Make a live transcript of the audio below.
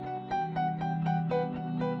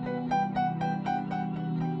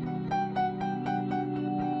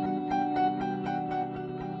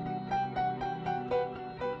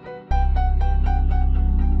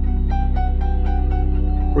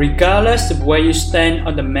Regardless of where you stand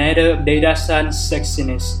on the matter of data science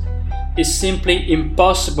sexiness, it's simply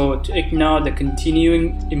impossible to ignore the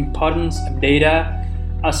continuing importance of data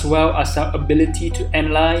as well as our ability to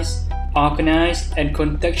analyze, organize, and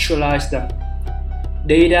contextualize them.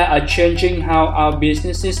 Data are changing how our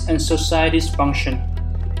businesses and societies function.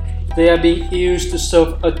 They are being used to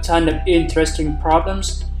solve a ton of interesting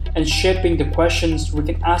problems and shaping the questions we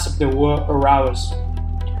can ask of the world around us.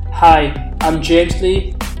 Hi, I'm James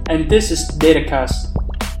Lee, and this is DataCast.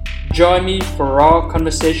 Join me for raw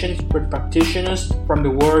conversations with practitioners from the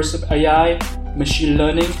worlds of AI, machine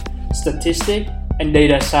learning, statistics, and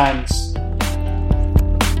data science.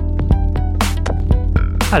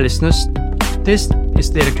 Hi listeners, this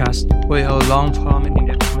is DataCast, where we have a long-form and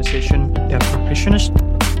in-depth conversation with practitioners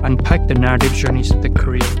unpack the narrative journeys of their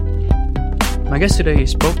career. My guest today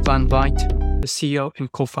is both Luijt, the CEO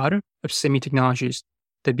and co-founder of Semi Technologies,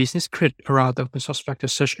 the business created around the open source vector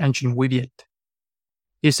search engine Luijt.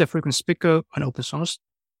 He is a frequent speaker on open source,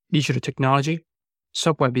 digital technology,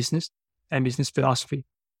 software business, and business philosophy.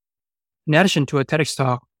 In addition to a TEDx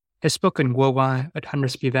talk, he has spoken worldwide at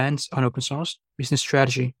hundreds of events on open source, business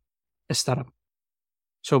strategy, and startup.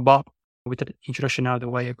 So Bob, with that introduction out of the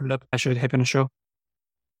way, I would love to have you on the show.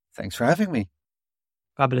 Thanks for having me.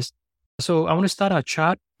 Fabulous. So I want to start our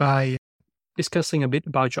chat by discussing a bit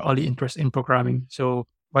about your early interest in programming. So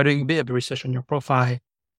by doing a bit of research on your profile,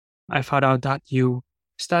 I found out that you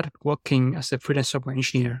started working as a freelance software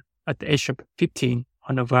engineer at the age of 15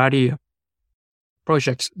 on a variety of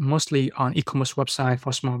projects, mostly on e-commerce website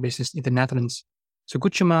for small business in the Netherlands. So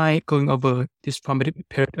could you mind going over this formative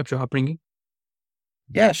period of your upbringing?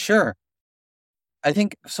 Yeah, sure. I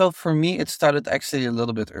think, so for me, it started actually a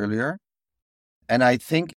little bit earlier. And I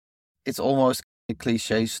think it's almost a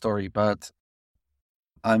cliche story, but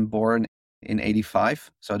I'm born in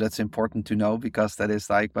 85. So that's important to know because that is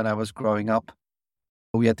like when I was growing up,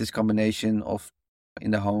 we had this combination of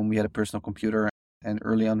in the home, we had a personal computer and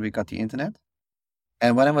early on we got the internet.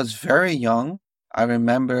 And when I was very young, I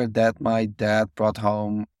remember that my dad brought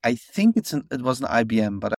home, I think it was an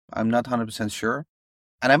IBM, but I'm not 100% sure.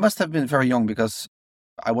 And I must have been very young because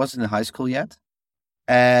I wasn't in high school yet.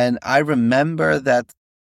 And I remember that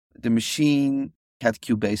the machine had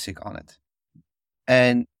QBasic on it.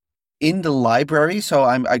 And in the library, so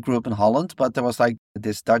I grew up in Holland, but there was like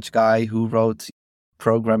this Dutch guy who wrote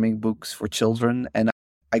programming books for children. And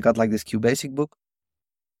I got like this QBasic book.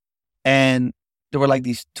 And there were like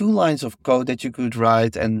these 2 lines of code that you could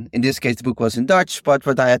write. And in this case, the book was in Dutch, but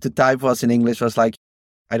what I had to type was in English. Was like,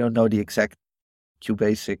 I don't know the exact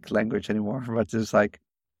QBasic language anymore, but it's like,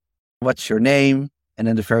 what's your name? And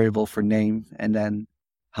then the variable for name, and then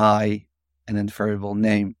hi, and then the variable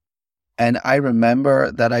name. And I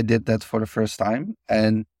remember that I did that for the first time.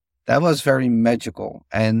 And that was very magical.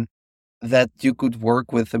 And that you could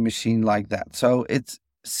work with a machine like that. So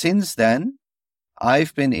since then,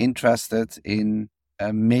 I've been interested in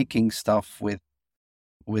making stuff with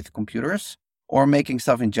computers or making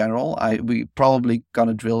stuff in general. We probably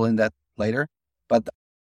gonna drill in that later, but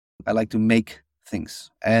I like to make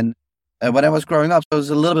things. And when I was growing up, I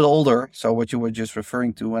was a little bit older. So what you were just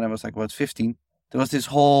referring to when I was like, 15,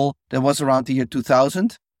 there was around the year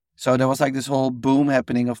 2000. So there was like this whole boom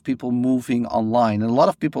happening of people moving online. And a lot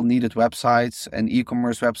of people needed websites and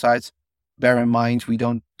e-commerce websites. Bear in mind, we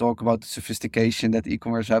don't talk about the sophistication that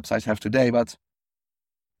e-commerce websites have today, but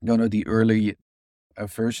the early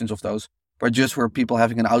versions of those were just where people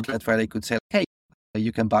having an outlet where they could say, hey,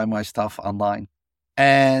 you can buy my stuff online.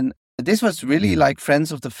 And this was really like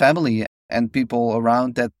friends of the family and people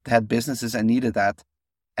around that had businesses and needed that.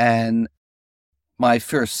 And my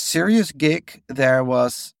first serious gig there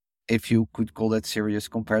was, if you could call that serious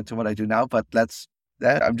compared to what I do now, but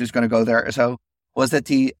I'm just going to go there. So was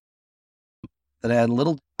that I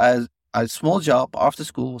had a small job after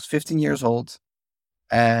school, was 15 years old.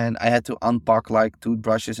 And I had to unpack like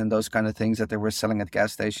toothbrushes and those kind of things that they were selling at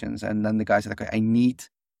gas stations. And then the guy said, okay, I need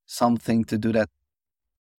something to do that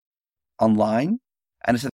online.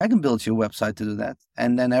 And I said, I can build you a website to do that.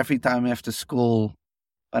 And then every time after school,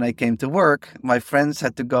 when I came to work, my friends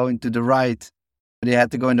had to go into the right. They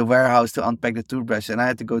had to go in the warehouse to unpack the toothbrush. And I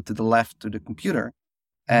had to go to the left to the computer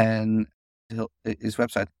and his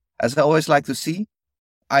website. As I always like to see,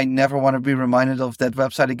 I never want to be reminded of that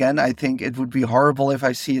website again. I think it would be horrible if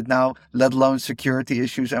I see it now, let alone security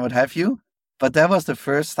issues and what have you. But that was the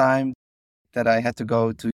first time that I had to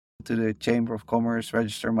go to the Chamber of Commerce,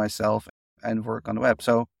 register myself and work on the web.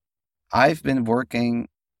 So I've been working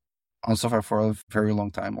on software for a very long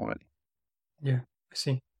time already. Yeah, I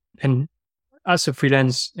see. And as a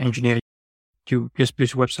freelance engineer, you just build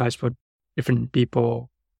websites for different people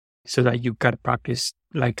so that you got to practice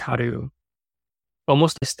like how to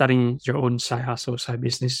almost like studying your own side hustle, side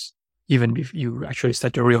business, even if you actually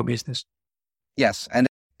start your real business. Yes. And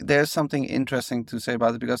there's something interesting to say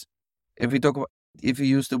about it, because if you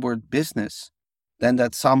use the word business, then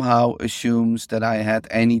that somehow assumes that I had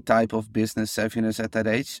any type of business savviness at that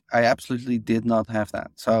age. I absolutely did not have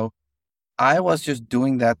that. So I was just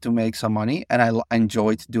doing that to make some money, and I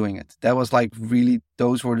enjoyed doing it. That was like really,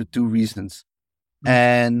 those were the two reasons.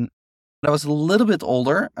 And when I was a little bit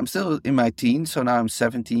older, I'm still in my teens, so now I'm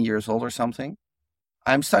 17 years old or something.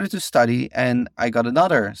 I'm started to study, and I got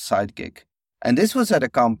another side gig. And this was at a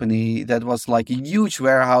company that was like a huge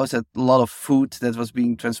warehouse, a lot of food that was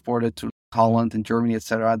being transported to Holland and Germany,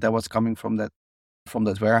 etc. That was coming from that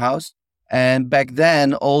warehouse. And back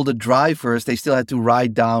then, all the drivers, they still had to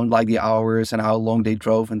write down like the hours and how long they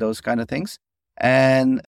drove and those kind of things.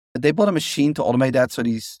 And they bought a machine to automate that. So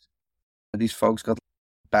these folks got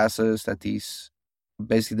passes that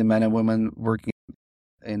basically the men and women working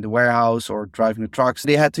in the warehouse or driving the trucks,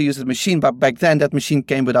 they had to use the machine. But back then, that machine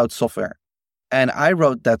came without software. And I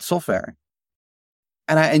wrote that software.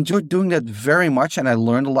 And I enjoyed doing that very much. And I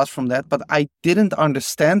learned a lot from that. But I didn't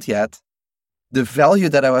understand yet the value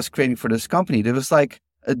that I was creating for this company. There was like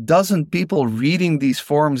a dozen people reading these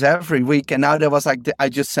forums every week. And now there was like, I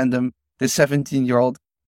just send them, the 17-year-old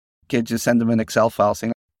kid just send them an Excel file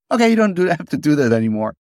saying, okay, you don't have to do that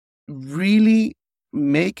anymore. Really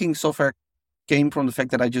making software came from the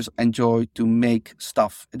fact that I just enjoyed to make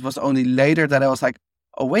stuff. It was only later that I was like,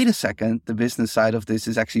 oh, wait a second, the business side of this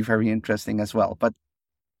is actually very interesting as well. But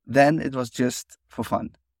then it was just for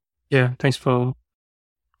fun. Yeah, thanks for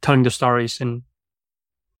telling the stories and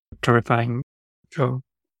clarifying your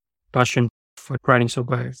passion for writing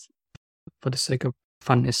software for the sake of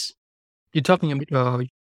funness. You're talking a bit about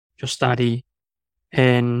your study,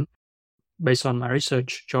 and based on my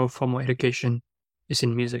research, your formal education is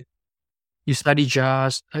in music. You study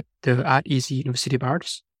jazz at the Art Easy University of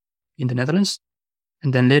Arts in the Netherlands,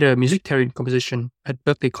 and then later music theory and composition at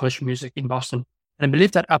Berklee College of Music in Boston. And I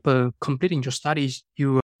believe that after completing your studies,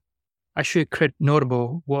 you actually create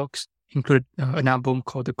notable works, including an album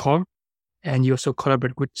called The Core, and you also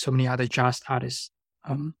collaborate with so many other jazz artists.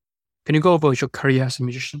 Can you go over your career as a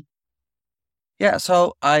musician? Yeah,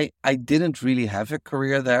 so I didn't really have a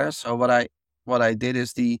career there. So what I did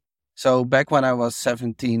is so back when I was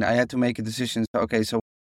 17, I had to make a decision. Okay, so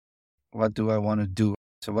what do I want to do?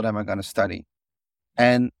 So what am I going to study?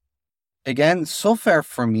 And again, software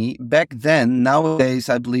for me back then, nowadays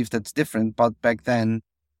I believe that's different, but back then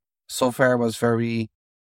software was very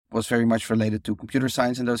much related to computer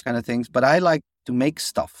science and those kind of things. But I like to make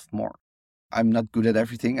stuff more. I'm not good at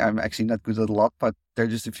everything. I'm actually not good at a lot, but there are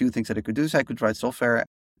just a few things that I could do. So I could write software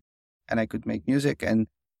and I could make music. And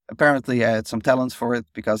apparently I had some talents for it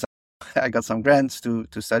because I got some grants to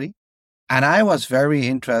study. And I was very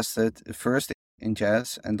interested first in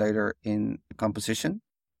jazz and later in composition.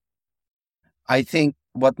 I think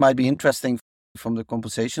what might be interesting from the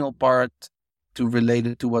compositional part to relate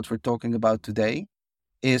it to what we're talking about today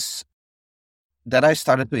is that I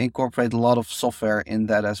started to incorporate a lot of software in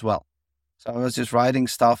that as well. So I was just writing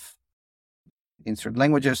stuff in certain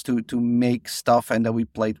languages to make stuff, and then we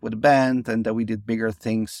played with a band, and then we did bigger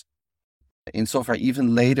things in software.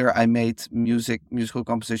 Even later, I made musical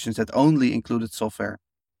compositions that only included software.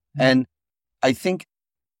 Mm-hmm. And I think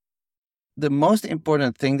the most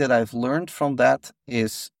important thing that I've learned from that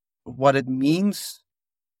is what it means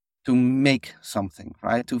to make something,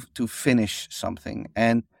 right? To finish something.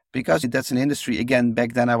 And because that's an industry, again,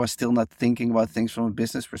 back then I was still not thinking about things from a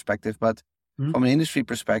business perspective, but from an industry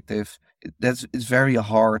perspective, it's very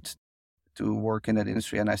hard to work in that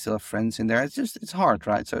industry. And I still have friends in there. It's hard,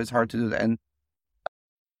 right? So it's hard to do that. And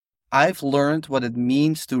I've learned what it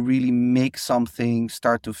means to really make something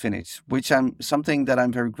start to finish, which something that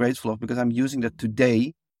I'm very grateful of, because I'm using that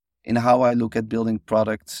today in how I look at building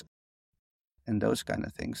products and those kind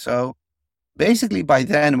of things. So basically by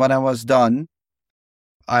then, when I was done,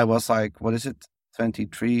 I was like,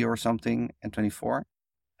 23 or something, and 24.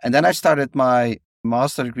 And then I started my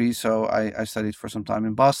master degree. So I studied for some time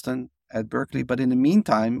in Boston at Berklee. But in the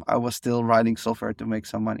meantime, I was still writing software to make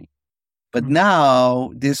some money. But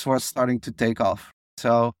now this was starting to take off.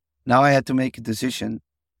 So now I had to make a decision.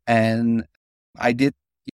 And I did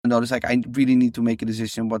notice, like, I really need to make a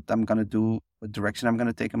decision what I'm going to do, what direction I'm going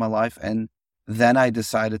to take in my life. And then I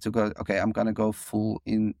decided to go, okay, I'm going to go full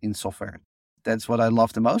in software. That's what I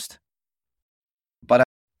love the most. But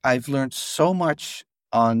I've learned so much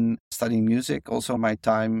on studying music. Also, my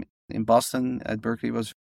time in Boston at Berklee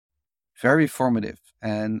was very formative.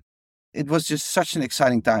 And it was just such an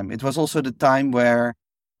exciting time. It was also the time where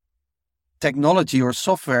technology or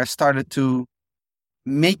software started to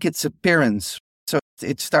make its appearance. So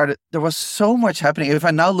there was so much happening. If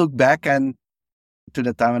I now look back and to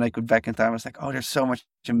the time when I could back in time, I was like, oh, there's so much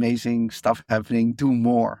amazing stuff happening. Do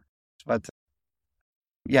more. But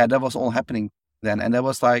yeah, that was all happening then. And that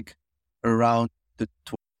was like around the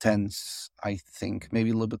 2010s, I think, maybe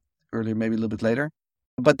a little bit earlier, maybe a little bit later.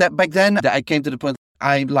 But that back then I came to the point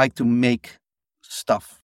I like to make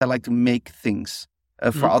stuff. I like to make things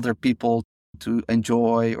for other people to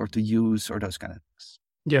enjoy or to use or those kind of things.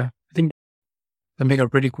 Yeah, I think that make a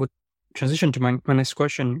really good transition to my next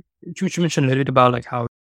question. You mentioned a little bit about like how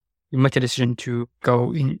you make a decision to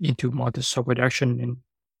go into more the software direction, and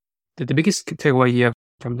the biggest takeaway here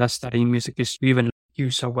from that studying music is you even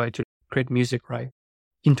use software to create music, right?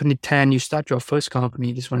 In 2010, you start your first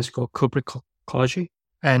company. This one is called Kubrick Ecology,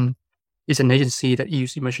 and it's an agency that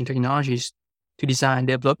uses emerging technologies to design and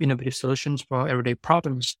develop innovative solutions for everyday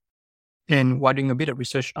problems. And while doing a bit of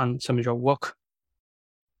research on some of your work,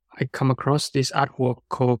 I come across this artwork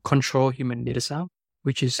called Control Human Data Sound,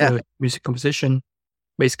 which is a music composition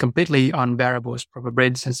based completely on variables from a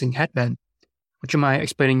brain sensing headband. Would you mind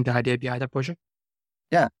explaining the idea behind that project?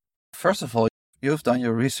 Yeah. First of all, you've done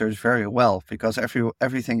your research very well because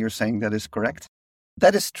everything you're saying that is correct.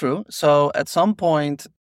 That is true. So at some point,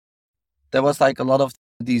 there was like a lot of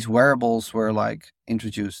these wearables were like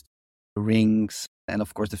introduced, rings and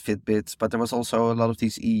of course the Fitbits, but there was also a lot of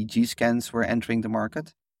these EEG scans were entering the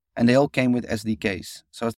market and they all came with SDKs.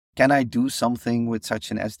 So can I do something with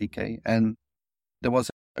such an SDK? And there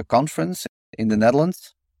was a conference in the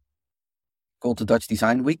Netherlands called the Dutch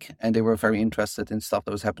Design Week, and they were very interested in stuff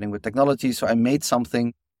that was happening with technology. So I made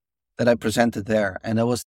something that I presented there. And that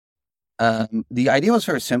was, the idea was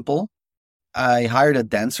very simple. I hired a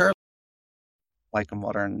dancer, like a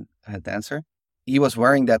modern dancer. He was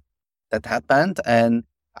wearing that headband, and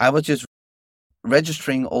I was just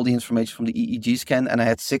registering all the information from the EEG scan, and I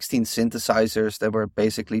had 16 synthesizers that were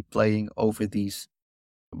basically playing over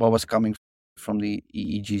what was coming from the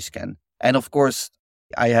EEG scan. And of course,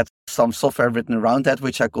 I had some software written around that,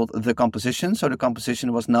 which I called the composition. So the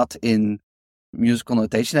composition was not in musical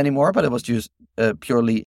notation anymore, but it was just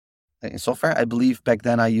purely in software. I believe back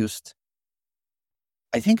then I used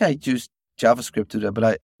JavaScript to that,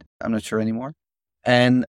 but I'm not sure anymore.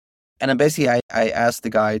 And then basically I asked the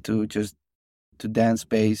guy to dance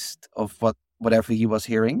based of whatever he was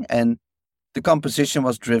hearing, and the composition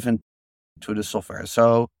was driven through the software.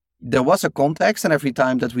 So there was a context, and every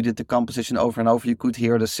time that we did the composition over and over, you could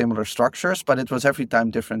hear the similar structures, but it was every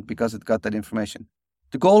time different because it got that information.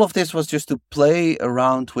 The goal of this was just to play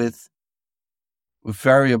around with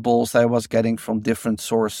variables that I was getting from different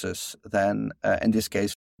sources than, in this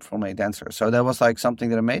case, from a dancer. So that was like something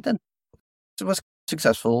that I made, and it was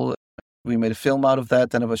successful. We made a film out of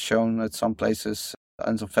that, and it was shown at some places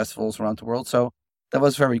and some festivals around the world. So that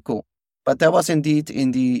was very cool. But that was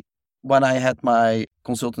indeed when I had my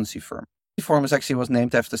consultancy firm. The firm was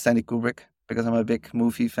named after Stanley Kubrick because I'm a big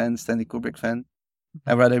movie fan, Stanley Kubrick fan.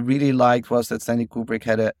 And what I really liked was that Stanley Kubrick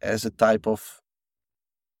had as a type of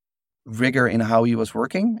rigor in how he was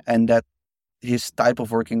working, and that his type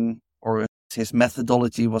of working or his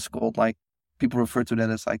methodology was called, like, people refer to that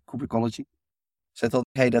as like Kubrickology. So I thought,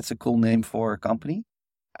 hey, that's a cool name for a company.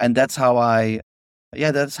 And that's how I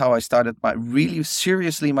started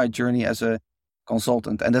my journey as a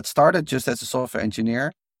consultant. And that started just as a software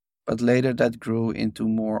engineer, but later that grew into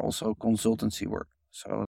more also consultancy work.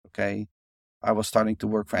 So, I was starting to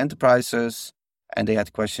work for enterprises, and they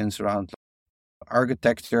had questions around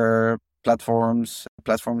architecture, platforms.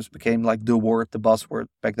 Platforms became like the buzzword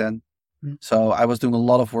back then. So I was doing a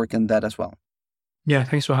lot of work in that as well. Yeah,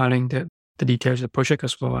 thanks for highlighting the details of the project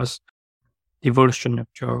as well as the evolution of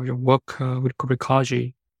your work with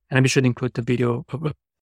Kubrickology. And I'm sure to include the video of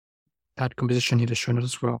that composition in the show notes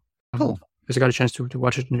as well. Cool. Because I got a chance to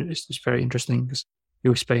watch it, and it's very interesting because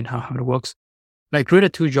you explain how it works. Like,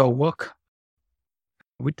 related to your work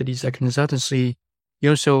with the design consultancy,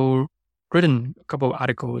 you also written a couple of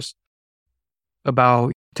articles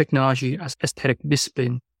about technology as aesthetic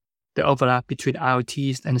discipline, the overlap between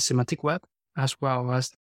IoTs and the semantic web, as well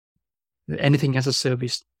as the anything as a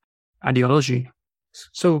service ideology.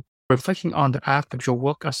 So, reflecting on the act of your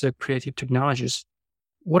work as a creative technologist,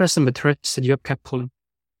 what are some of the threads that you have kept pulling?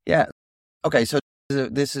 Yeah. Okay, so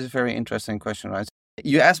this is a very interesting question, right?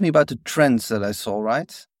 You asked me about the trends that I saw,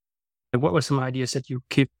 right? What were some ideas that you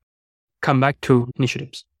come back to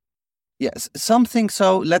initiatives? Yes, something.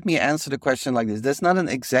 So let me answer the question like this. There's not an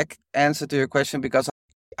exact answer to your question because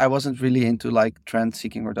I wasn't really into like trend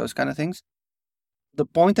seeking or those kind of things. the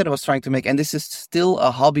point that I was trying to make, and this is still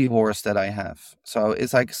a hobby horse that I have. So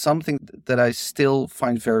it's like something that I still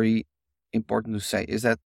find very important to say is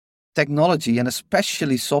that technology, and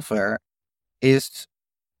especially software, is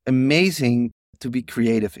amazing to be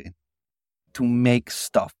creative in, to make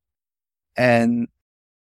stuff. And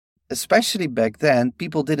especially back then,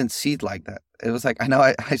 people didn't see it like that. It was like, I know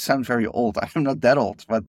I sound very old. I'm not that old,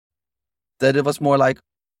 but that it was more like,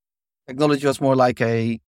 technology was more like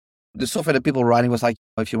the software that people were writing was like,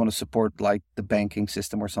 if you want to support like the banking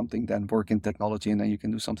system or something, then work in technology and then you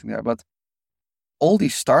can do something there. But all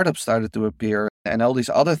these startups started to appear and all these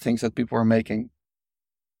other things that people were making,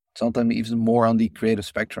 sometimes even more on the creative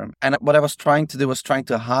spectrum. And what I was trying to do was trying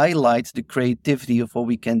to highlight the creativity of what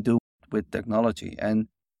we can do with technology. And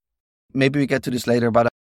maybe we get to this later, but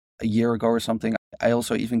a year ago or something, I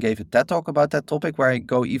also even gave a TED talk about that topic where I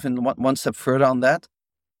go even one step further on that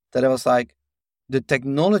I was like, the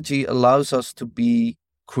technology allows us to be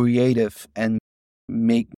creative and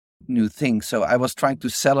make new things. So I was trying to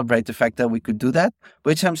celebrate the fact that we could do that,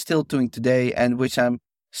 which I'm still doing today and which I'm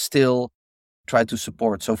still try to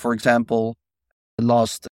support. So for example,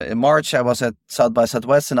 last in March, I was at South by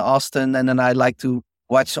Southwest in Austin, and then I like to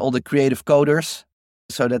watch all the creative coders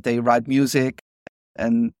so that they write music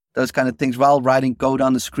and those kind of things while writing code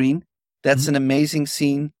on the screen. That's an amazing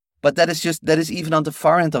scene. But that is even on the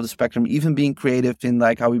far end of the spectrum, even being creative in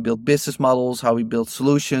like how we build business models, how we build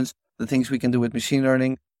solutions, the things we can do with machine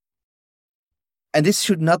learning. And this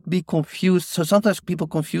should not be confused. So sometimes people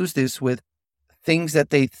confuse this with things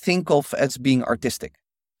that they think of as being artistic.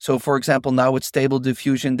 So for example, now with Stable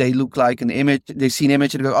Diffusion, they look like an image, they see an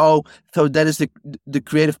image and go, oh, so that is the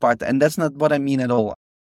creative part. And that's not what I mean at all.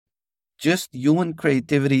 Just human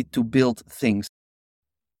creativity to build things.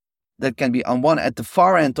 That can be on one at the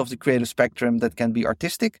far end of the creative spectrum, that can be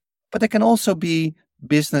artistic, but they can also be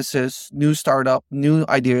businesses, new startup, new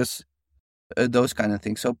ideas, those kind of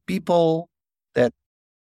things. So people that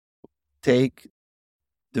take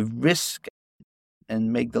the risk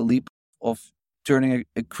and make the leap of turning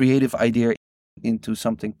a creative idea into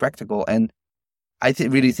something practical. And I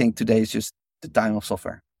really think today is just the time of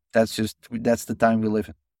software. That's the time we live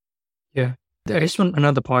in. Yeah. There is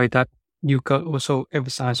another point that you could also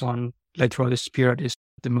emphasize on like throughout this period is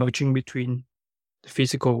the merging between the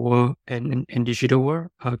physical world and digital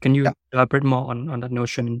world. Can you elaborate more on that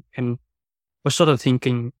notion and what sort of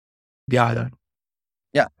thinking behind that?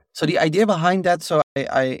 Yeah. So the idea behind that, so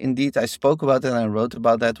I spoke about it and I wrote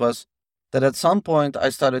about that, was that at some point I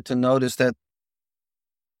started to notice that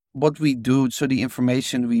what we do, so the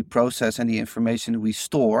information we process and the information we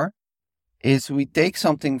store, is we take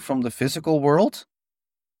something from the physical world,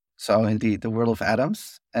 so indeed the world of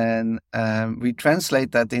atoms, and we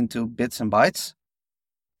translate that into bits and bytes,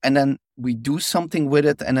 and then we do something with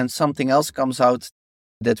it, and then something else comes out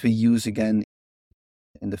that we use again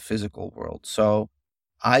in the physical world. So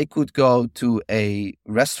I could go to a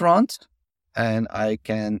restaurant and I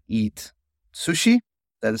can eat sushi,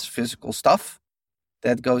 that is physical stuff.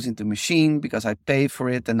 That goes into machine because I pay for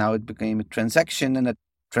it, and now it became a transaction, and that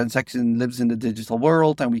transaction lives in the digital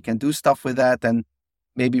world, and we can do stuff with that. And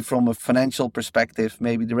maybe from a financial perspective,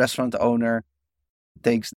 maybe the restaurant owner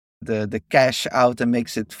takes the cash out and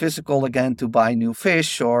makes it physical again to buy new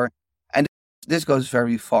fish, and this goes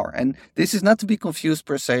very far. And this is not to be confused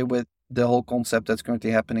per se with the whole concept that's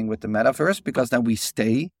currently happening with the metaverse, because then we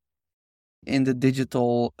stay in the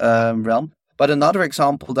digital realm. But another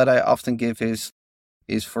example that I often give is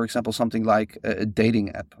for example, something like a dating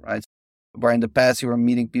app, right? Where in the past you were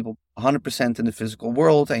meeting people 100% in the physical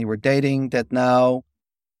world and you were dating, that now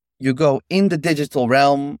you go in the digital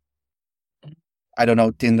realm, I don't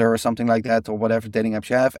know, Tinder or something like that, or whatever dating apps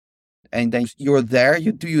you have. And then you're there,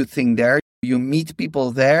 you do your thing there, you meet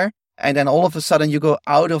people there. And then all of a sudden you go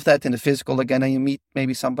out of that in the physical again and you meet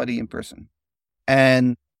maybe somebody in person.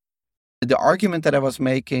 And the argument that I was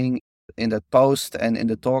making in that post and in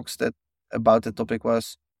the talks that about the topic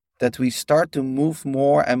was that we start to move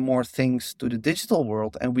more and more things to the digital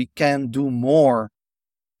world, and we can do more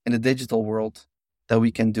in the digital world than we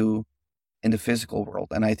can do in the physical world.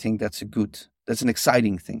 And I think that's an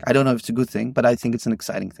exciting thing. I don't know if it's a good thing, but I think it's an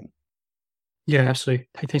exciting thing. Yeah, absolutely.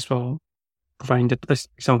 Thanks for providing that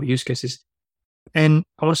some use cases. And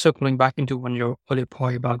I was circling back into one of your earlier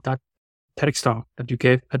point about that TEDx talk that you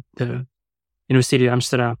gave at the University of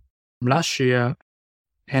Amsterdam last year.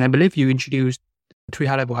 And I believe you introduced 3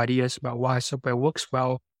 high-level ideas about why software works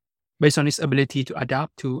well based on its ability to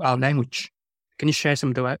adapt to our language. Can you share some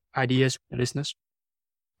of the ideas with the listeners?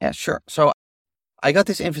 Yeah, sure. So I got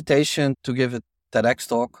this invitation to give a TEDx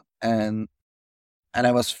talk, and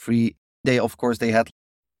I was free. They had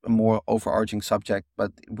a more overarching subject,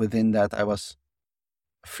 but within that, I was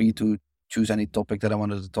free to choose any topic that I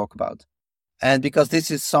wanted to talk about. And because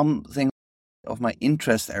this is something of my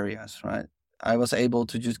interest areas, right? I was able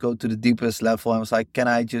to just go to the deepest level. I was like, can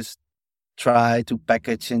I just try to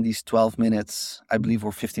package in these 12 minutes, I believe,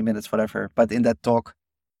 or 50 minutes, whatever. But in that talk,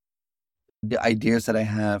 the ideas that I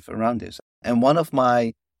have around this. And one of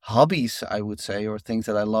my hobbies, I would say, or things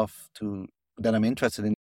that I love that I'm interested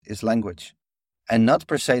in is language. And not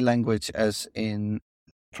per se language as in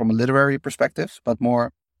from a literary perspective, but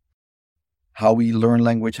more how we learn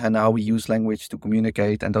language and how we use language to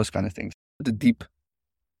communicate and those kind of things. The deep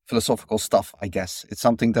philosophical stuff, I guess. It's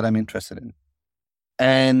something that I'm interested in.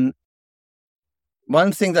 And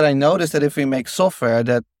one thing that I noticed that if we make software,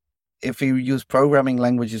 that if we use programming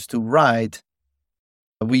languages to write,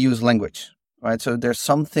 we use language, right? So there's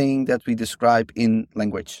something that we describe in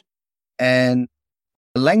language. And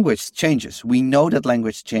language changes. We know that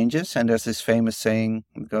language changes. And there's this famous saying,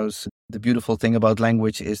 because the beautiful thing about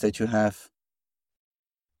language is that you have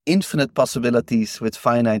infinite possibilities with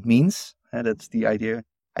finite means. And that's the idea.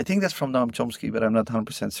 I think that's from Noam Chomsky, but I'm not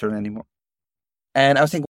 100% certain anymore. And I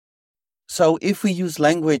was thinking, so if we use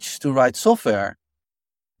language to write software,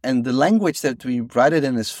 and the language that we write it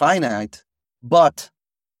in is finite, but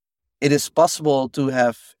it is possible to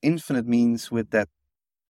have infinite means with that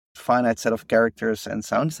finite set of characters and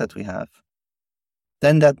sounds that we have,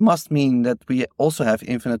 then that must mean that we also have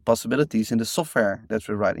infinite possibilities in the software that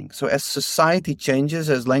we're writing. So as society changes,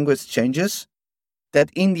 as language changes, that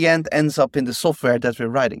in the end ends up in the software that we're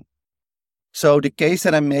writing. So the case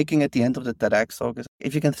that I'm making at the end of the TEDx talk is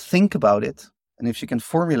if you can think about it and if you can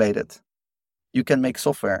formulate it, you can make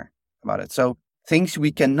software about it. So things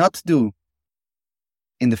we cannot do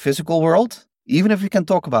in the physical world, even if we can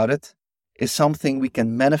talk about it, is something we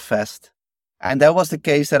can manifest. And that was the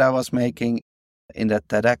case that I was making in that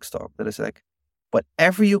TEDx talk. That is like,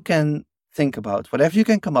 whatever you can think about, whatever you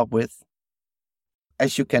can come up with,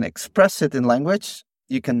 as you can express it in language,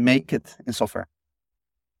 you can make it in software.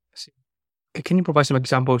 Can you provide some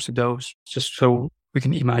examples of those, just so we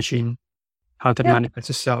can imagine how that manifests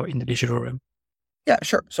itself in the digital realm? Yeah,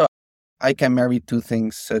 sure. So I can marry two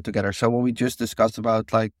things together. So what we just discussed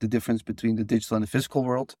about like the difference between the digital and the physical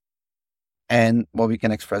world and what we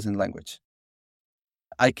can express in language.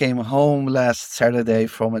 I came home last Saturday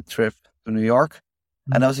from a trip to New York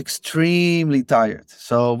and I was extremely tired.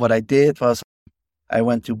 So what I did was I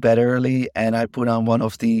went to bed early and I put on one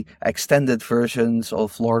of the extended versions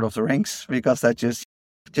of Lord of the Rings because I just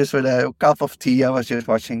with a cup of tea, I was just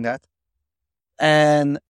watching that.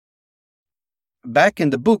 And back in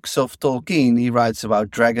the books of Tolkien, he writes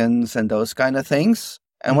about dragons and those kind of things.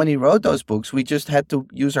 And when he wrote those books, we just had to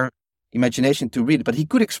use our imagination to read it. But he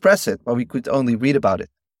could express it, but we could only read about it.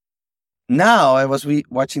 Now I was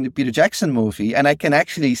watching the Peter Jackson movie, and I can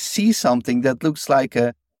actually see something that looks like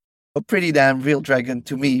a pretty damn real dragon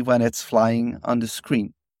to me when it's flying on the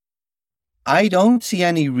screen. I don't see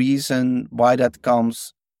any reason why that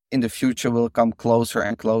comes in the future will come closer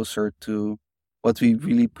and closer to what we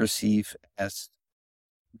really perceive as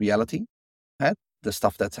reality, right? The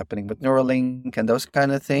stuff that's happening with Neuralink and those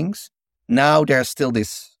kind of things. Now there's still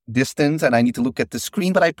this distance and I need to look at the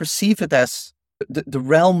screen, but I perceive it as the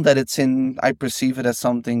realm that it's in. I perceive it as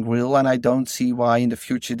something real, and I don't see why in the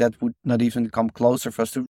future that would not even come closer for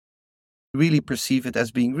us to really perceive it as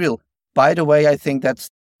being real. By the way, I think that's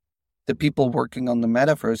the people working on the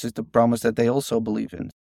metaverse is the promise that they also believe in.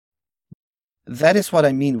 That is what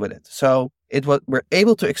I mean with it. So we're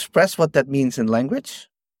able to express what that means in language.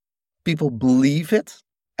 People believe it.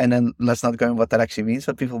 And then let's not go into what that actually means,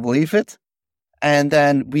 but people believe it. And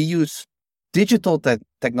then we use digital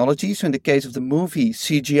technology. So in the case of the movie,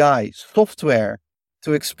 CGI, software,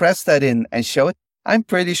 to express that in and show it. I'm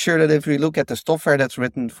pretty sure that if we look at the software that's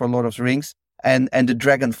written for Lord of the Rings and the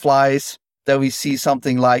dragon flies, that we see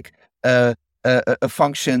something like a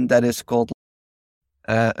function that is called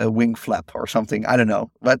a wing flap or something. I don't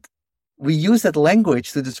know. But we use that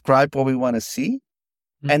language to describe what we want to see.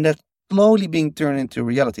 And that's slowly being turned into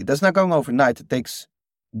reality. That's not going overnight. It takes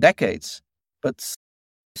decades. But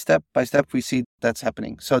step by step, we see that's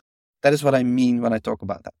happening. So that is what I mean when I talk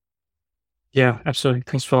about that. Yeah, absolutely.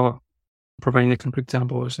 Thanks for providing the concrete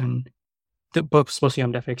examples. And mostly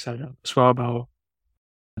I'm definitely excited as well about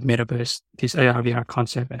metaverse, this AR/VR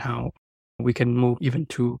concept, and how we can move even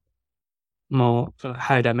to more sort of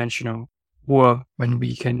high-dimensional world when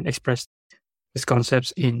we can express these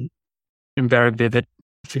concepts in very vivid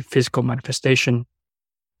physical manifestation.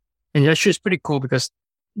 And actually, it's pretty cool because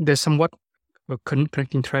there's somewhat a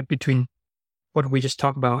connecting thread between what we just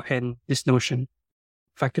talked about and this notion,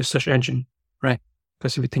 factor search engine, right?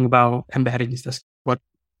 Because if you think about embeddings, that's what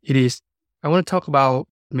it is. I want to talk about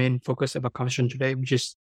the main focus of our conversation today, which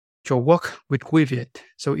is your work with Luijt.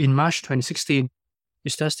 So in March 2016, you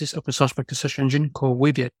started this open source vector search engine called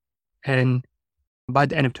Luijt. And by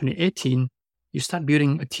the end of 2018, you start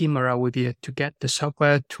building a team around Luijt to get the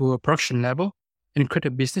software to a production level and create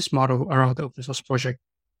a business model around the open source project.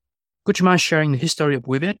 Could you mind sharing the history of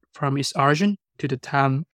Luijt from its origin to the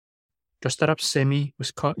time your startup Semi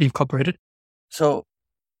was incorporated? So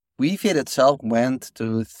Luijt itself went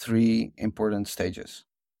to 3 important stages.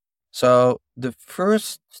 So the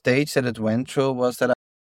first stage that it went through was that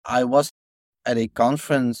I was at a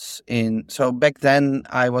conference so back then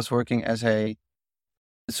I was working as a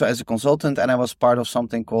consultant, and I was part of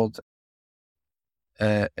something called,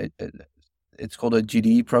 it's called a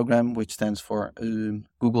GDE program, which stands for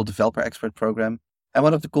Google Developer Expert Program. And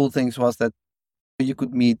one of the cool things was that you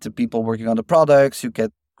could meet the people working on the products, you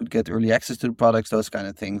could get early access to the products, those kind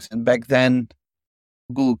of things. And back then,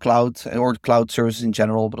 Google Cloud or cloud services in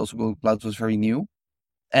general, but also Google Cloud was very new.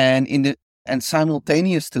 And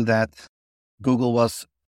simultaneous to that, Google was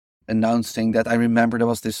announcing that I remember there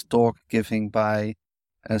was this talk giving by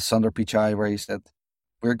Sundar Pichai where he said,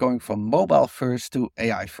 we're going from mobile first to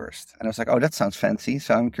AI first. And I was like, oh, that sounds fancy.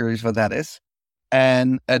 So I'm curious what that is.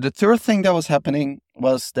 And the third thing that was happening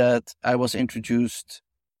was that I was introduced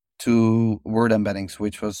to word embeddings,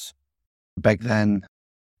 which was back then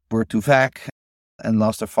Word2Vec and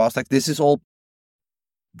Last of Fastback. This is all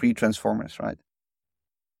pre-transformers, right?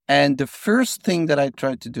 And the first thing that I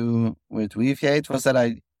tried to do with Luijt was that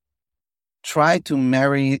I tried to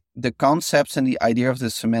marry the concepts and the idea of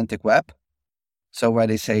the semantic web. So where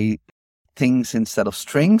they say things instead of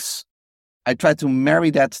strings, I tried to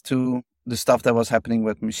marry that to the stuff that was happening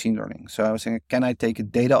with machine learning. So I was saying, can I take a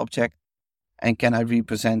data object and can I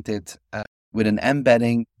represent it with an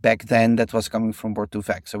embedding back then that was coming from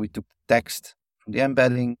Word2Vec? So we took text from the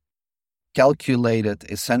embedding, calculated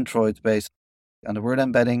a centroid based on the word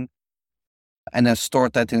embedding, and then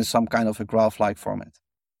stored that in some kind of a graph-like format.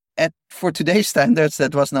 And for today's standards,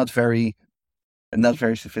 that was not very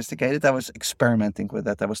sophisticated. I was experimenting with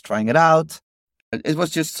that. I was trying it out. It was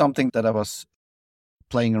just something that I was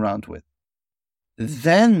playing around with.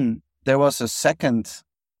 Then there was a second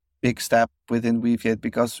big step within Luijt,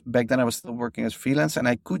 because back then I was still working as freelance and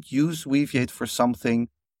I could use Luijt for something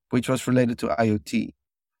which was related to IoT.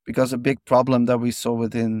 Because a big problem that we saw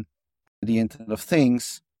within the Internet of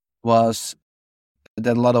Things was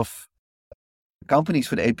that a lot of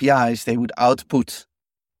companies with APIs, they would output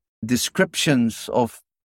descriptions of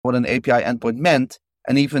what an API endpoint meant.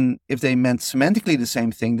 And even if they meant semantically the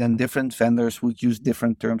same thing, then different vendors would use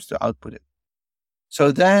different terms to output it.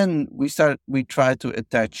 So then we tried to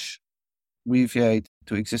attach Luijt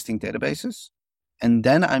to existing databases. And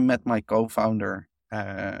then I met my co-founder,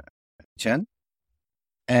 Chen.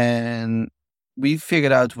 And we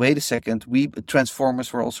figured out, wait a second,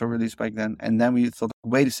 Transformers were also released back then. And then we thought,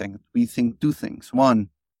 wait a second, we think 2 things. One,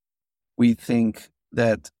 we think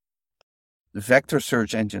that vector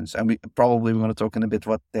search engines, and we want to talk in a bit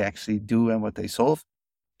what they actually do and what they solve,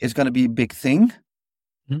 is going to be a big thing.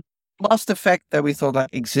 Mm-hmm. Plus the fact that we thought that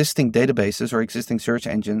existing databases or existing search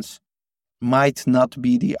engines might not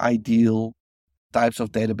be the ideal types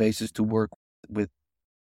of databases to work with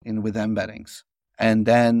embeddings. And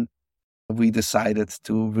then we decided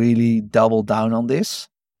to really double down on this.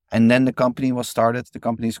 And then the company was started. The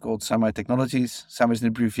company is called Semi Technologies. Semi is an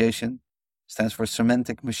abbreviation, stands for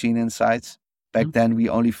Semantic Machine Insights. Back then, we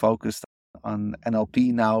only focused on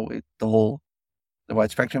NLP. Now, the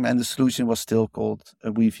wide spectrum, and the solution was still called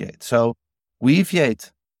Luijt. So,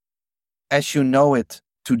 Luijt, as you know it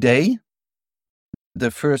today,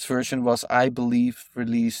 the first version was, I believe,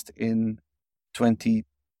 released in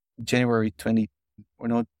January 20, or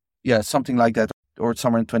no, yeah, something like that, or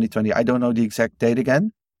somewhere in 2020. I don't know the exact date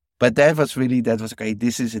again, but that was okay.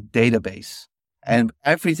 This is a database. And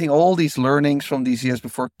everything, all these learnings from these years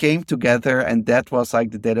before came together, and that was like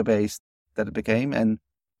the database that it became, and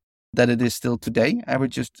that it is still today. And we're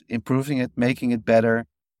just improving it, making it better,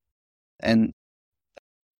 and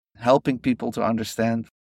helping people to understand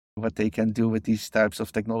what they can do with these types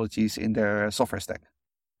of technologies in their software stack.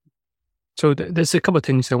 So there's a couple of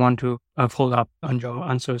things I want to follow up on your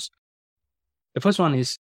answers. The first one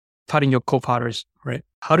is finding your co-founders, right?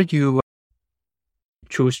 How did you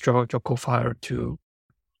choose your co-founder to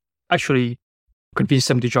actually convince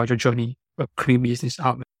them to join your journey of creating business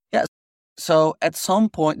out? Yeah. So at some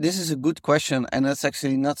point, this is a good question, and it's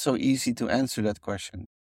actually not so easy to answer that question.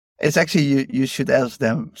 It's actually, you should ask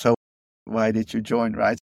them. So why did you join,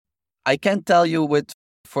 right? I can tell you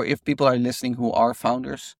if people are listening who are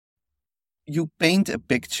founders, you paint a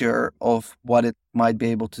picture of what it might be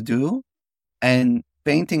able to do, and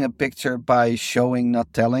painting a picture by showing,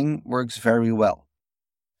 not telling, works very well.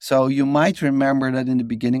 So you might remember that in the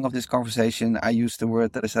beginning of this conversation, I used the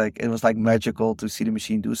word that is like, it was like magical to see the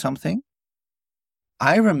machine do something.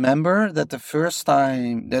 I remember that the first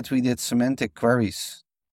time that we did semantic queries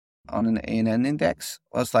on an ANN index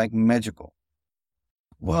was like magical.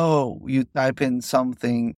 Whoa, you type in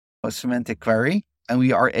something, a semantic query, and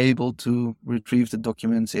we are able to retrieve the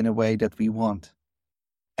documents in a way that we want.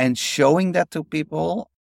 And showing that to people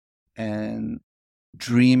and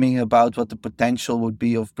dreaming about what the potential would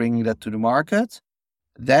be of bringing that to the market,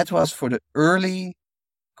 that was for the early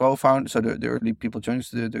co-founders, so the early people joining,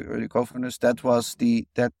 the early co-founders, that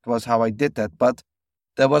was how I did that. But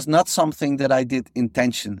that was not something that I did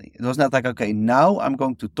intentionally. It was not like, okay, now I'm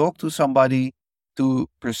going to talk to somebody to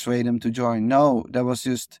persuade them to join. No, that was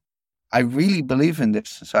just, I really believe in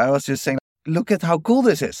this. So I was just saying, look at how cool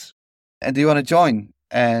this is. And do you want to join?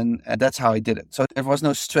 And that's how I did it. So there was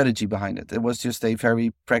no strategy behind it. It was just a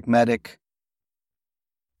very pragmatic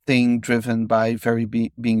thing driven by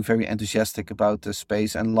being very enthusiastic about the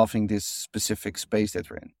space and loving this specific space that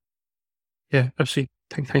we're in. Yeah, absolutely.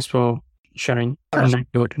 Thanks for sharing an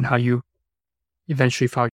anecdote and how you eventually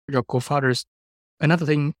found your co-founders. Another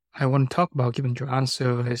thing I want to talk about, given your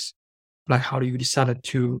answer, is like how you decided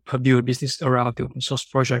to build a business around the open source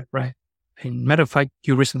project, right? In matter of fact,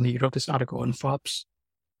 you recently wrote this article on Forbes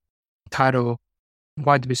titled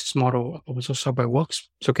 "Why the Business Model of Open Source Software Works."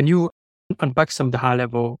 So can you unpack some of the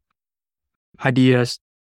high-level ideas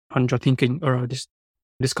on your thinking around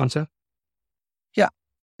this concept? Yeah.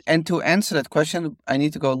 And to answer that question, I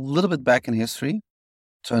need to go a little bit back in history.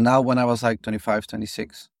 So now when I was like 25,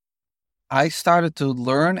 26, I started to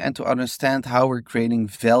learn and to understand how we're creating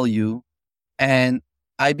value. And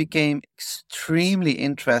I became extremely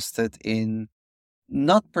interested in,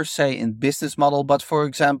 not per se in business model, but for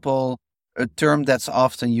example, a term that's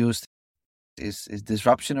often used is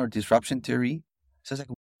disruption or disruption theory. So it's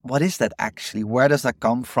like, what is that actually? Where does that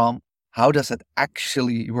come from? How does it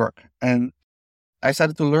actually work? And I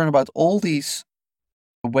started to learn about all these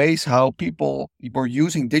ways how people were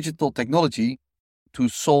using digital technology to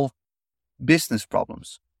solve business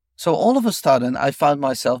problems. So all of a sudden, I found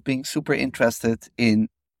myself being super interested in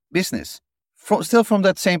business, still from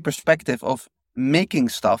that same perspective of making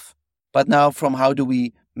stuff, but now from how do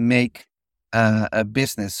we make a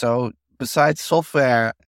business. So besides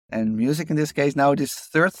software and music in this case, now this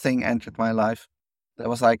third thing entered my life that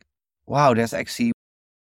was like, wow, there's actually,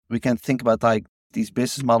 we can think about like these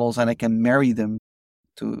business models and I can marry them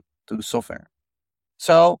to software.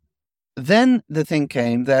 So then the thing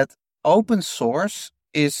came that open source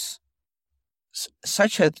is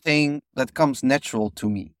such a thing that comes natural to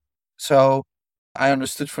me. So I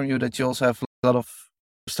understood from you that you also have a lot of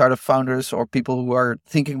startup founders or people who are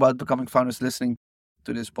thinking about becoming founders listening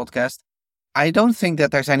to this podcast. I don't think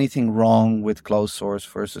that there's anything wrong with closed source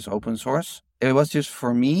versus open source. It was just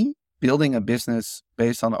for me, building a business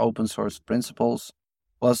based on open source principles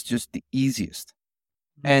was just the easiest.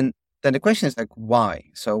 And then the question is like,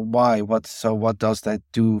 why? So why? What does that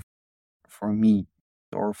do for me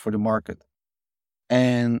or for the market?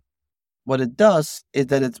 And what it does is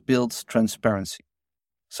that it builds transparency.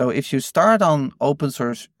 So if you start on open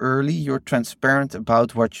source early, you're transparent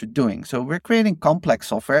about what you're doing. So we're creating complex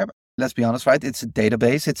software. Let's be honest, right? It's a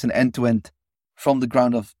database. It's an end-to-end from the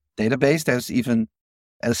ground up database. There's even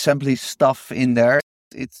assembly stuff in there.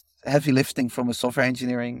 It's heavy lifting from a software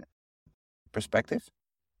engineering perspective.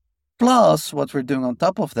 Plus, what we're doing on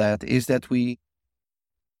top of that is that we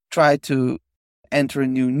try to enter a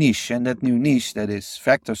new niche, and that new niche, that is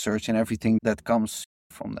vector search and everything that comes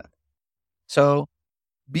from that. So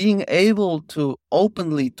being able to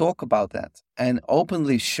openly talk about that and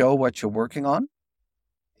openly show what you're working on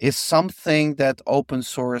is something that open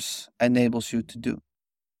source enables you to do.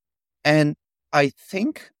 And I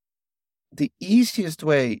think the easiest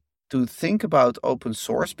way to think about open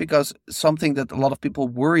source, because something that a lot of people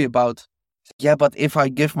worry about, yeah, but if I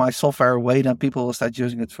give my software away, then people will start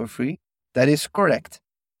using it for free. That is correct.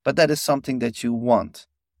 But that is something that you want.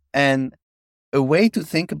 And a way to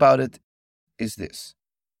think about it is this.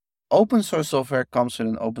 Open source software comes with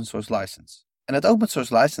an open source license. And that open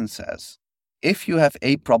source license says, if you have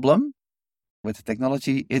a problem with the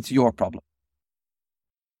technology, it's your problem.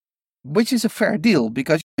 Which is a fair deal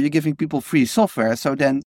because you're giving people free software. So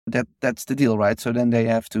then that's the deal, right? So then they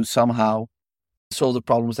have to somehow solve the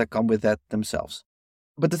problems that come with that themselves.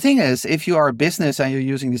 But the thing is, if you are a business and you're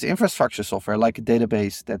using this infrastructure software like a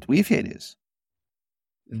database that Weaviate is,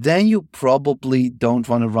 then you probably don't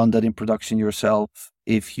want to run that in production yourself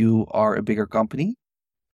if you are a bigger company,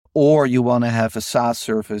 or you want to have a SaaS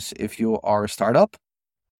service if you are a startup,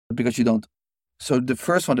 because you don't. So the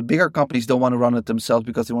first one, the bigger companies don't want to run it themselves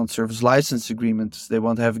because they want service license agreements. They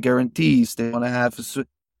want to have guarantees. They want to have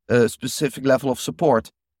a specific level of support.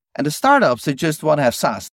 And the startups, they just want to have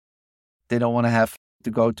SaaS. They don't want to have to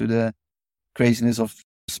go to the craziness of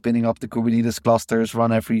spinning up the Kubernetes clusters,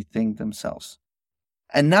 run everything themselves.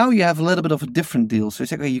 And now you have a little bit of a different deal. So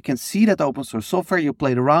it's like, okay, you can see that open source software, you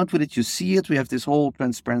played around with it, you see it, we have this whole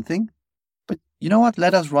transparent thing. But you know what?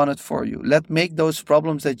 Let us run it for you. Let's make those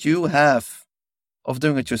problems that you have of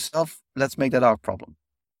doing it yourself, let's make that our problem,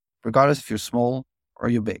 regardless if you're small or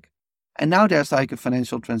you're big. And now there's like a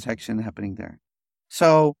financial transaction happening there.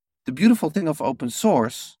 So the beautiful thing of open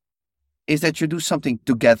source is that you do something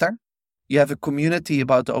together. You have a community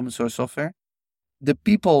about the open source software. The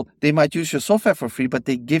people, they might use your software for free, but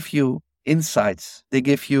they give you insights. They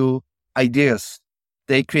give you ideas.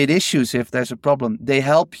 They create issues if there's a problem. They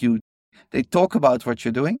help you. They talk about what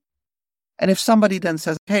you're doing. And if somebody then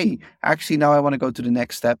says, hey, actually now I want to go to the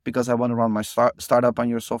next step because I want to run my startup on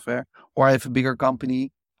your software, or I have a bigger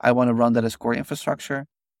company, I want to run that as core infrastructure,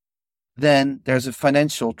 then there's a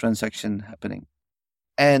financial transaction happening.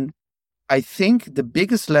 And I think the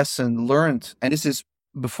biggest lesson learned, and this is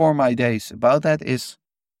before my days about that, is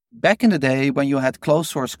back in the day when you had closed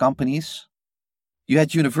source companies, you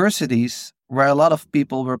had universities where a lot of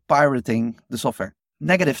people were pirating the software.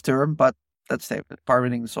 Negative term, but let's say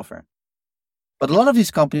pirating the software. But a lot of these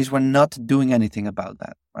companies were not doing anything about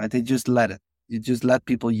that, right? They just let it. You just let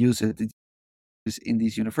people use it in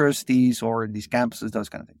these universities or these campuses, those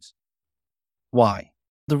kind of things. Why?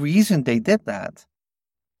 The reason they did that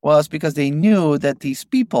was because they knew that these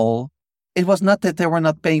people, it was not that they were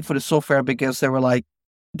not paying for the software because they were like,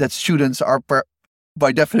 that students are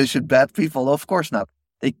by definition bad people. Of course not.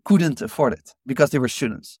 They couldn't afford it because they were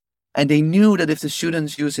students. And they knew that if the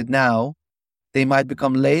students use it now, they might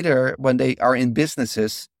become later, when they are in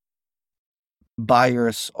businesses,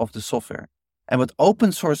 buyers of the software. And what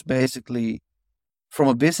open source basically, from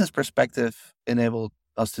a business perspective, enabled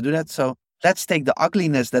us to do that. So let's take the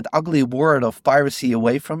ugliness, that ugly word of piracy,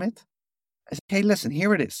 away from it. I say, hey, listen,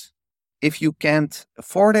 here it is. If you can't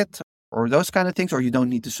afford it or those kind of things, or you don't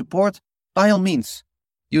need the support, by all means,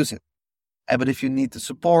 use it. But if you need the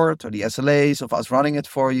support or the SLAs of us running it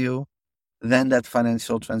for you, then that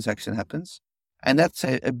financial transaction happens. And that's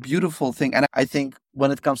a beautiful thing. And I think when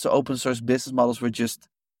it comes to open source business models, we're just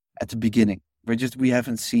at the beginning. We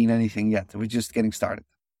haven't seen anything yet. We're just getting started.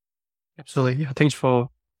 Absolutely. Yeah. Thanks for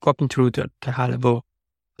walking through the high level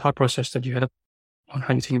thought process that you had on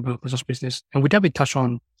how you think about open source business. And we definitely touch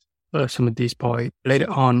on some of these points later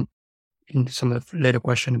on in some of the later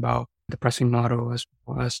question about the pricing model, as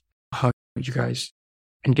well as how you guys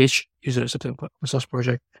engage users of the open source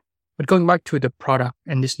project. But going back to the product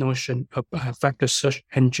and this notion of a vector search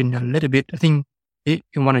engine a little bit, I think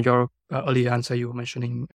in one of your earlier answer, you were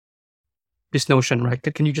mentioning this notion, right?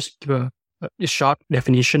 Can you just give a short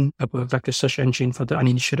definition of a vector search engine for the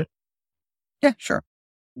uninitiated? Yeah, sure.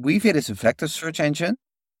 Weaviate is a vector search engine.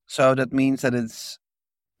 So that means that it's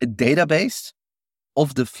a database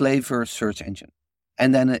of the flavor search engine.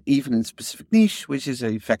 And then even in specific niche, which is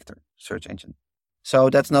a vector search engine.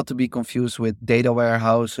 So that's not to be confused with data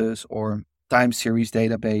warehouses or time series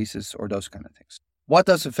databases or those kind of things. What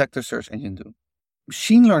does a vector search engine do?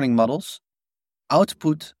 Machine learning models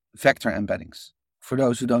output vector embeddings. For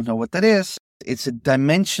those who don't know what that is, it's a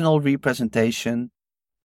dimensional representation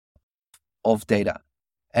of data.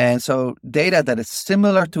 And so data that is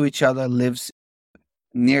similar to each other lives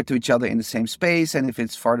near to each other in the same space. And if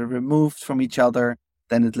it's farther removed from each other,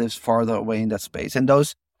 then it lives farther away in that space. And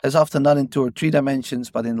those is often not in 2 or 3 dimensions,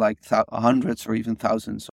 but in like hundreds or even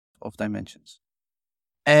thousands of dimensions.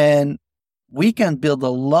 And we can build a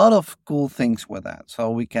lot of cool things with that. So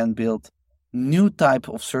we can build new type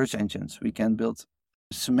of search engines. We can build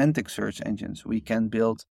semantic search engines. We can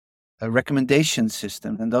build a recommendation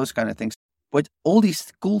system and those kind of things. But all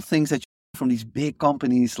these cool things that you from these big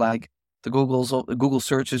companies like the Google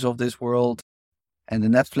searches of this world and the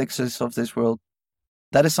Netflixes of this world,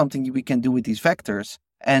 that is something we can do with these vectors.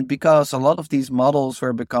 And because a lot of these models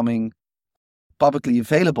were becoming publicly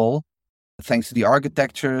available, thanks to the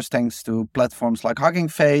architectures, thanks to platforms like Hugging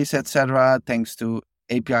Face, etc., thanks to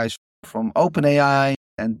APIs from OpenAI,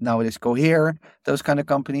 and now it is Cohere, those kind of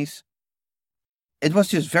companies, it was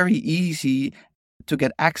just very easy to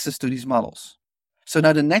get access to these models. So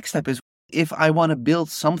now the next step is, if I want to build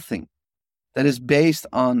something that is based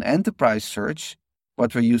on enterprise search,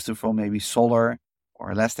 what we're used to from maybe Solr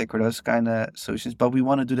or Elastic or those kind of solutions, but we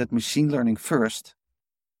want to do that machine learning first,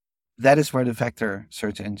 that is where the vector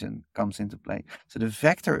search engine comes into play. So the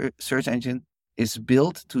vector search engine is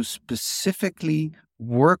built to specifically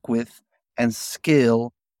work with and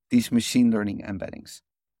scale these machine learning embeddings.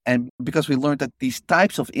 And because we learned that these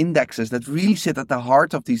types of indexes that really sit at the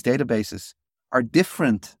heart of these databases are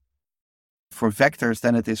different for vectors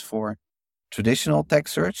than it is for traditional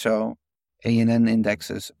text search. So ANN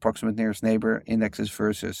indexes, approximate nearest neighbor indexes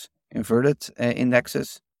versus inverted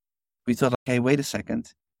indexes. We thought, okay, wait a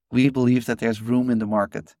second. We believe that there's room in the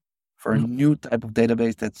market for a new type of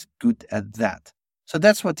database that's good at that. So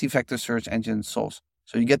that's what the vector search engine solves.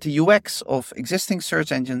 So you get the UX of existing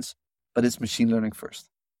search engines, but it's machine learning first.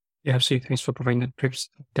 Yeah, absolutely. Thanks for providing that brief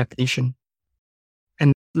definition.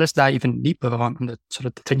 And let's dive even deeper on the sort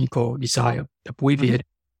of the technical design of Weaviate.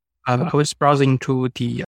 I was browsing through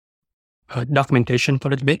the documentation for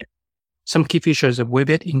a little bit. Some key features of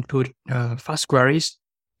Weaviate include fast queries,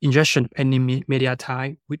 ingestion of any media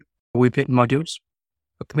type with Weaviate modules,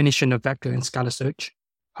 a combination of vector and scalar search,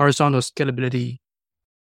 horizontal scalability,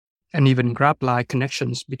 and even graph-like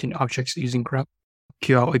connections between objects using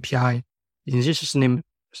GraphQL API. It's just to name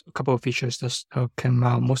a couple of features that came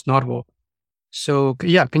most notable. So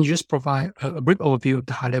yeah, can you just provide a brief overview of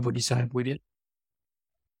the high-level design of Weaviate?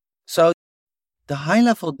 So the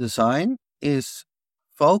high-level design is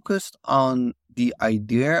focused on the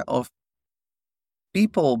idea of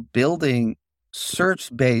people building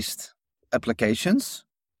search-based applications.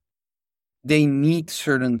 They need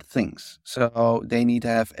certain things. So they need to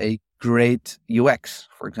have a great UX,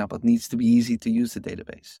 for example. It needs to be easy to use the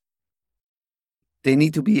database. They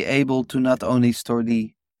need to be able to not only store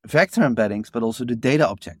the vector embeddings, but also the data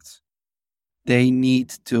objects. They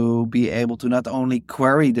need to be able to not only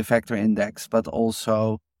query the vector index, but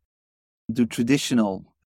also do traditional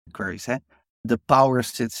queries. The power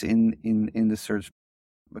sits in the search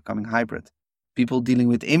becoming hybrid. People dealing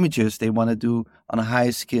with images, they want to do on a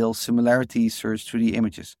high scale similarity search through the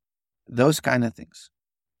images. Those kind of things.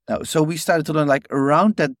 Now, so we started to learn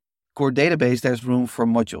around that core database, there's room for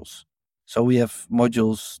modules. So we have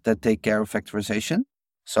modules that take care of vectorization.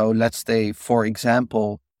 So let's say, for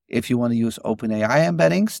example, if you want to use OpenAI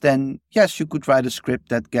embeddings, then yes, you could write a script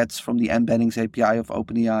that gets from the embeddings API of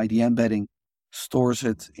OpenAI, the embedding, stores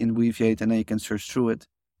it in Weaviate, and then you can search through it.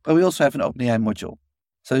 But we also have an OpenAI module.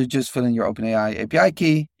 So you just fill in your OpenAI API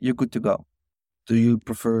key, you're good to go. Do you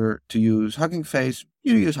prefer to use Hugging Face?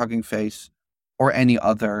 You use Hugging Face or any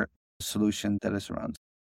other solution that is around.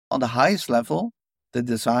 On the highest level, the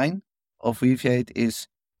design of Weaviate is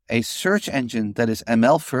a search engine that is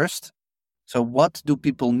ML first. So what do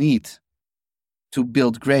people need to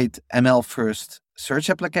build great ML first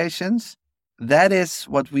search applications? That is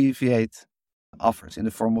what Weaviate offers in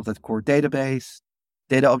the form of that core database,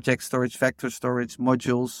 data object storage, vector storage,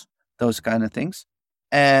 modules, those kind of things.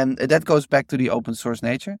 And that goes back to the open source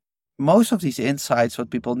nature. Most of these insights, what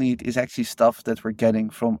people need is actually stuff that we're getting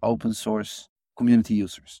from open source community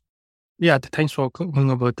users. Yeah, thanks for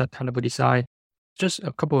going over that high level design. Just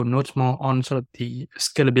a couple of notes more on sort of the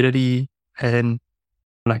scalability and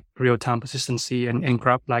real-time persistency and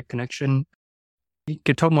graph-like connection. You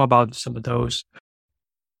can talk more about some of those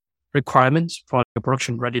requirements for a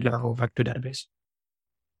production-ready level vector database.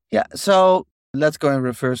 Yeah, so let's go in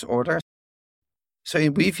reverse order. So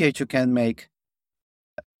in Weaviate, you can make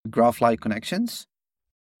graph-like connections.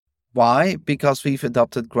 Why? Because we've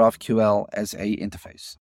adopted GraphQL as a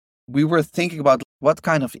interface. We were thinking about what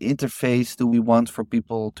kind of interface do we want for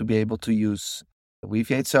people to be able to use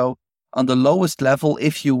Weaviate. So on the lowest level,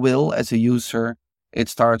 if you will, as a user, it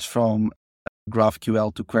starts from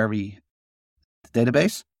GraphQL to query the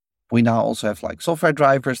database. We now also have software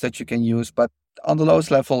drivers that you can use, but on the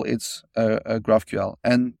lowest level, it's GraphQL.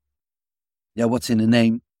 And yeah, what's in the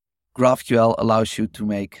name? GraphQL allows you to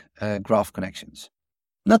make graph connections.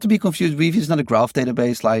 Not to be confused, Weaviate is not a graph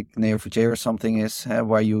database like Neo4j or something is,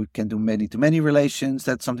 where you can do many-to-many relations.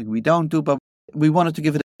 That's something we don't do, but we wanted to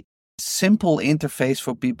give it a simple interface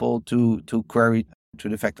for people to query to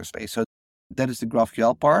the vector space. So that is the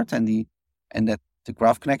GraphQL part and the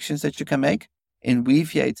graph connections that you can make. In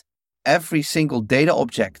Weaviate, every single data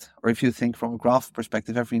object, or if you think from a graph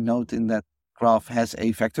perspective, every node in that graph has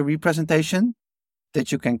a vector representation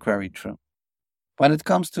that you can query through. When it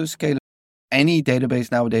comes to scalability, any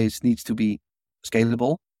database nowadays needs to be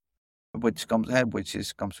scalable, which comes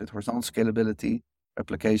with horizontal scalability,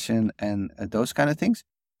 replication, and those kind of things.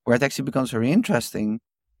 Where it actually becomes very interesting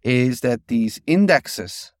is that these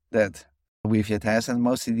indexes that Weaviate has, and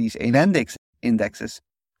mostly these index indexes,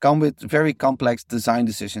 come with very complex design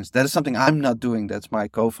decisions. That is something I'm not doing. That's my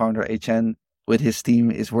co-founder, HN, with his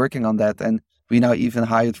team is working on that. And we now even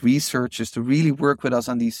hired researchers to really work with us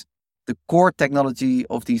on these the core technology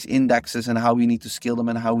of these indexes and how we need to scale them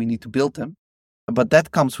and how we need to build them. But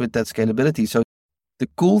that comes with that scalability. So the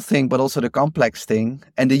cool thing, but also the complex thing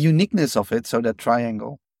and the uniqueness of it, so that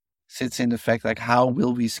triangle, sits in the fact like how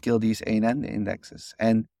will we scale these ANN indexes?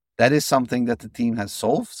 And that is something that the team has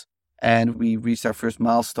solved. And we reached our first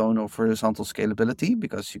milestone of horizontal scalability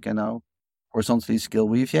because you can now horizontally scale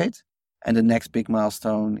Weaviate. And the next big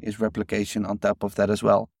milestone is replication on top of that as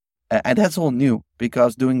well. And that's all new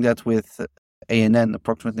because doing that with ANN,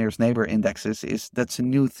 approximate nearest neighbor indexes, that's a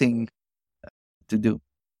new thing to do.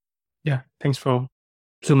 Yeah, thanks for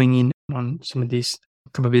zooming in on some of these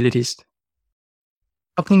capabilities.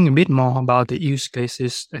 Talking a bit more about the use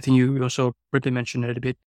cases, I think you also briefly mentioned it a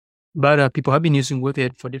bit, but people have been using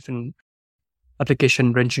Weaviate for different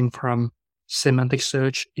applications ranging from semantic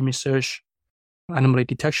search, image search, anomaly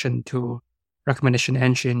detection to recommendation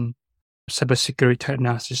engine, cybersecurity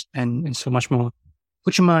analysis, and so much more.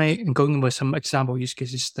 Would you mind going over some example use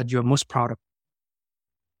cases that you're most proud of?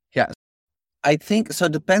 Yeah, I think so.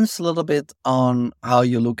 It depends a little bit on how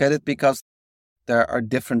you look at it because there are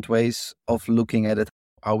different ways of looking at it,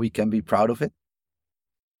 how we can be proud of it.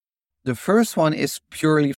 The first one is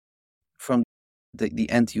purely from the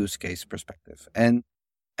end use case perspective. And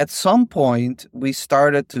at some point, we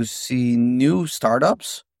started to see new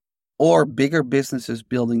startups or bigger businesses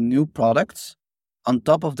building new products on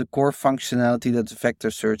top of the core functionality that the vector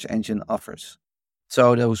search engine offers.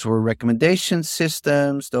 So those were recommendation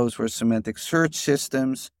systems, those were semantic search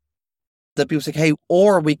systems that people say, hey,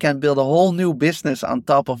 or we can build a whole new business on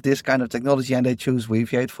top of this kind of technology, and they choose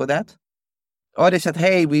Weaviate for that. Or they said,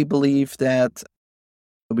 hey, we believe that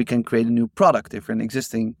we can create a new product if we're an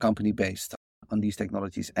existing company based on these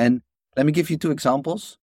technologies. And let me give you two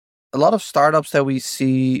examples. A lot of startups that we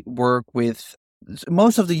see work with,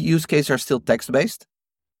 most of the use cases are still text-based.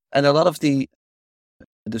 And a lot of the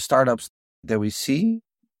startups that we see,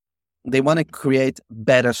 they want to create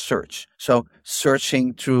better search. So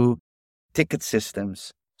searching through ticket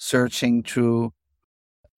systems, searching through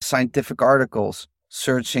scientific articles,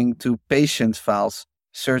 searching through patient files,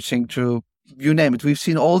 searching through, you name it. We've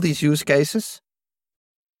seen all these use cases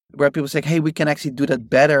where people say, hey, we can actually do that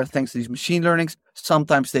better thanks to these machine learnings.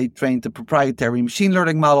 Sometimes they train the proprietary machine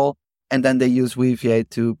learning model, and then they use Weaviate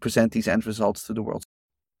to present these end results to the world.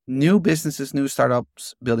 New businesses, new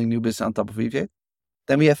startups building new business on top of Weaviate.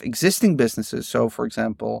 Then we have existing businesses. So, for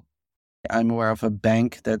example, I'm aware of a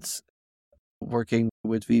bank that's working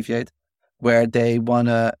with Weaviate where they want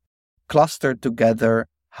to cluster together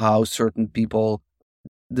how certain people,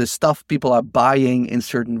 the stuff people are buying in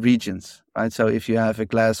certain regions, right? So if you have a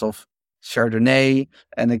glass of Chardonnay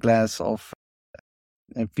and a glass of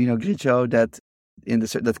Pinot Grigio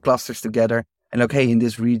that clusters together, and okay, in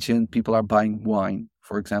this region, people are buying wine,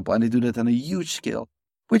 for example, and they do that on a huge scale,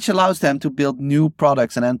 which allows them to build new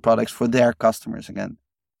products and end products for their customers again.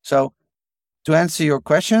 So to answer your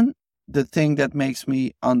question, the thing that makes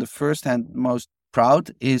me on the first hand most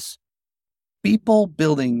proud is people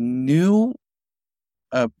building new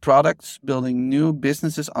products, building new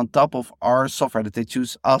businesses on top of our software, that they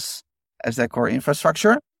choose us as their core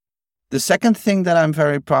infrastructure. The second thing that I'm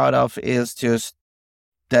very proud of is just,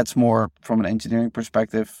 that's more from an engineering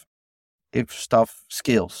perspective, if stuff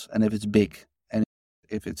scales and if it's big and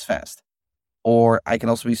if it's fast. Or I can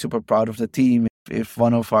also be super proud of the team if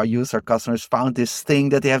one of our user customers found this thing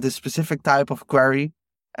that they have this specific type of query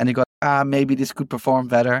and they got, maybe this could perform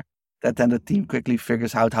better. That then the team quickly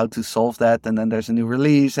figures out how to solve that. And then there's a new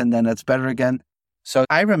release and then that's better again. So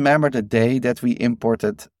I remember the day that we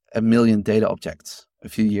imported 1 million data objects a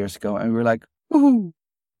few years ago. And we were like, woohoo.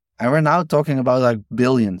 And we're now talking about like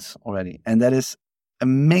billions already. And that is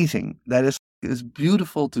amazing. That is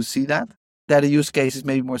beautiful to see that. That a use case is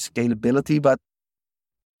maybe more scalability, but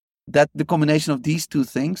that the combination of these two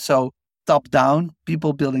things, so top down,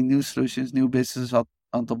 people building new solutions, new businesses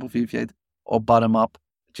on top of Weaviate, or bottom up,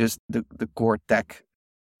 just the core tech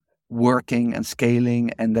working and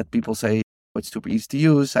scaling, and that people say, oh, it's super easy to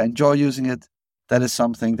use, I enjoy using it. That is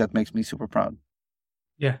something that makes me super proud.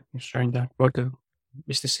 Yeah, you're sharing that about the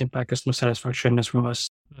business impact, customer satisfaction, as well as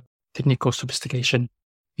technical sophistication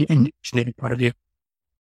in engineering part of view.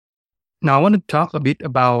 Now, I want to talk a bit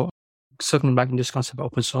about circling back in this concept of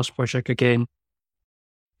open source project again.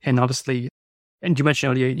 And obviously, and you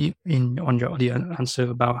mentioned earlier on your earlier answer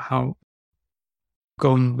about how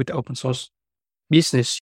going with the open source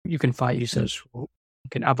business, you can find users who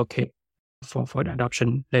can advocate for the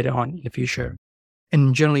adoption later on in the future.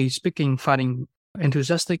 And generally speaking, finding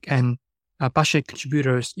enthusiastic and passionate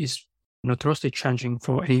contributors is notoriously challenging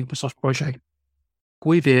for any open source project.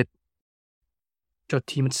 With it, your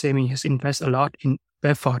team at Semi has invested a lot in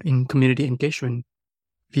effort in community engagement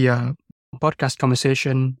via podcast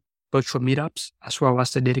conversation, virtual meetups, as well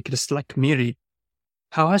as the dedicated Slack community.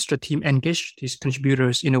 How has the team engaged these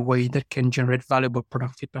contributors in a way that can generate valuable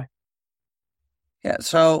product feedback? Yeah,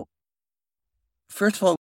 so first of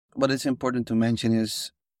all, what is important to mention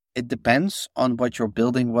is it depends on what you're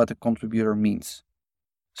building, what a contributor means.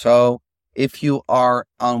 So if you are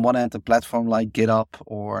on one end a platform like GitHub,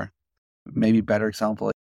 or maybe a better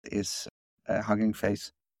example is Hugging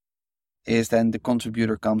Face, is then the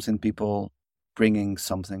contributor comes in people bringing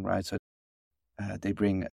something, right? So they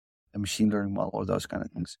bring a machine learning model or those kind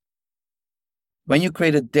of things. When you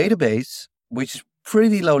create a database, which is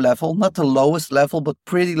pretty low level, not the lowest level, but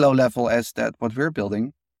pretty low level as that what we're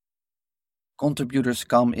building, contributors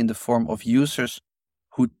come in the form of users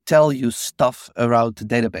who tell you stuff around the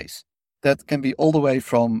database. That can be all the way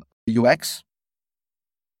from UX.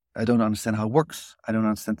 I don't understand how it works. I don't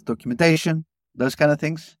understand the documentation, those kind of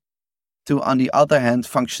things. To, on the other hand,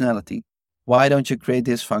 functionality. Why don't you create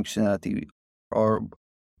this functionality? Or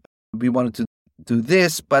we wanted to do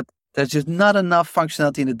this, but there's just not enough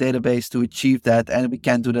functionality in the database to achieve that, and we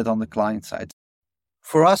can't do that on the client side.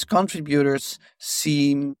 For us, contributors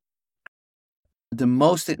seem the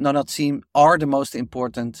most, are the most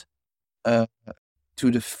important to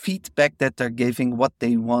the feedback that they're giving, what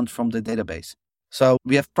they want from the database. So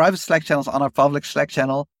we have private Slack channels on our public Slack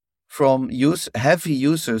channel from heavy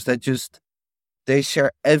users that they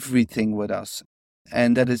share everything with us.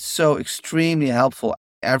 And that is so extremely helpful.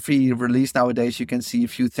 Every release nowadays, you can see a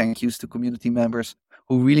few thank yous to community members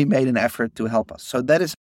who really made an effort to help us. So that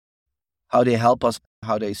is how they help us,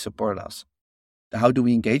 how they support us. How do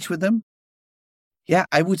we engage with them? Yeah,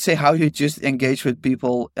 I would say how you just engage with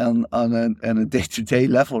people on a day-to-day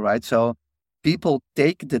level, right? So people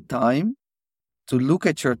take the time to look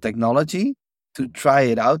at your technology, to try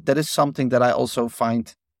it out. That is something that I also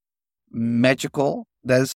find magical.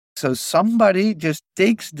 So somebody just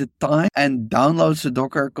takes the time and downloads a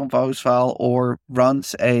Docker Compose file or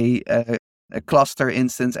runs a cluster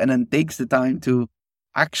instance and then takes the time to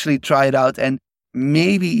actually try it out and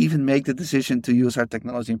maybe even make the decision to use our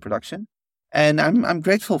technology in production. And I'm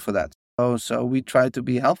grateful for that. So we try to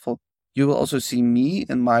be helpful. You will also see me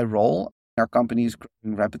in my role. Our company is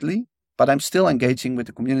growing rapidly, but I'm still engaging with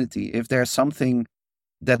the community. If there's something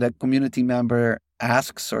that a community member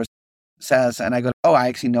asks or says, and I go, oh, I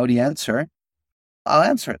actually know the answer, I'll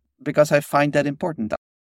answer it because I find that important.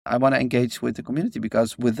 I want to engage with the community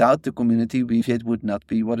because without the community, it would not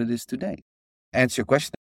be what it is today. Answer your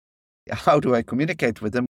question. How do I communicate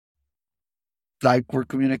with them? Like we're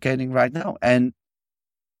communicating right now, and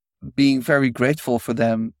being very grateful for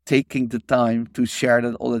them taking the time to share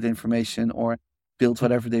all that information or build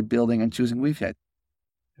whatever they're building and choosing Luijt.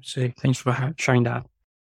 So thanks for sharing that.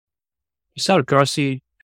 Just out of curiosity,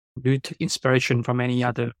 do you take inspiration from any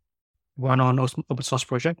other one-on open source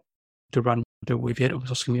project to run the Luijt open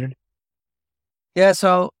source community? Yeah,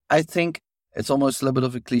 so I think it's almost a little bit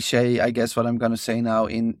of a cliche, I guess, what I'm going to say now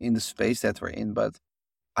in the space that we're in. But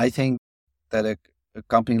I think that a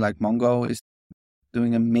company like Mongo is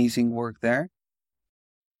doing amazing work there.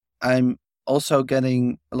 I'm also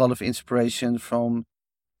getting a lot of inspiration from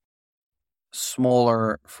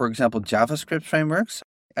smaller, for example, JavaScript frameworks.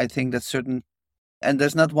 I think that certain, and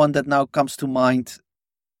there's not one that now comes to mind,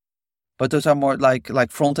 but those are more like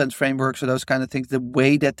front-end frameworks or those kind of things. The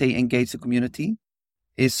way that they engage the community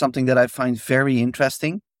is something that I find very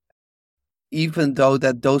interesting, even though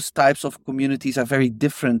that those types of communities are very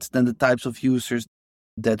different than the types of users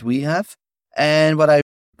that we have. And what I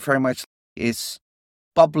very much like is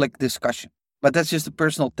public discussion, but that's just a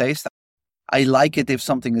personal taste. I like it if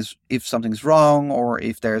something's wrong, or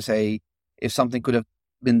if something could have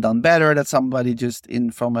been done better, that somebody just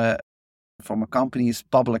from a company is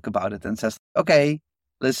public about it and says, okay,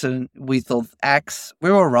 listen, we thought X,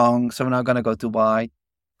 we were wrong, so we're now going to go to Y.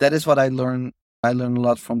 That is what I learn. I learn a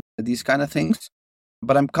lot from these kind of things,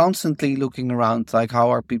 but I'm constantly looking around, like how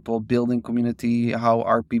are people building community? How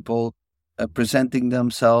are people presenting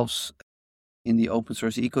themselves in the open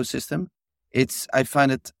source ecosystem? I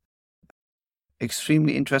find it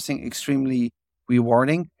extremely interesting, extremely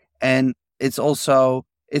rewarding. And it's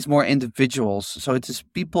more individuals. So it is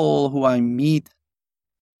people who I meet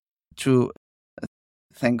through,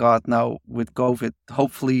 thank God now with COVID,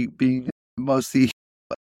 hopefully being mostly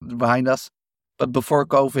behind us, but before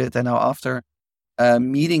COVID and now after,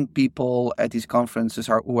 meeting people at these conferences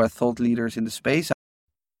who are thought leaders in the space.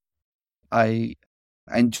 I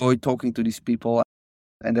enjoy talking to these people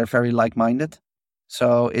and they're very like-minded.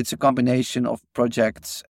 So it's a combination of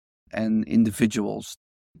projects and individuals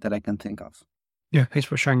that I can think of. Yeah, thanks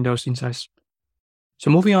for sharing those insights. So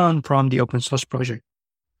moving on from the open source project,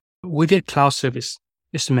 Luijt Cloud Service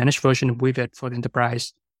is the managed version of Luijt for the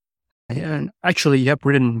enterprise. And actually, you have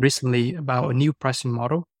written recently about a new pricing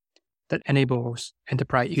model that enables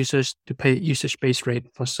enterprise users to pay usage-based rate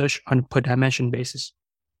for search on a per dimension basis.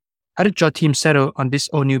 How did your team settle on this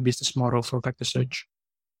all new business model for vector search?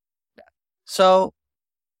 So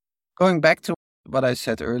going back to what I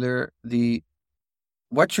said earlier,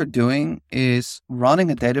 what you're doing is running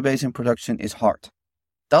a database in production is hard.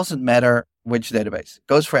 Doesn't matter which database.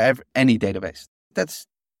 Goes for any database. That's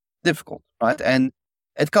difficult, right? And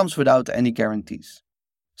it comes without any guarantees.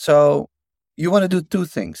 So you want to do two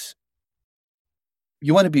things.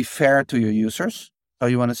 You want to be fair to your users. So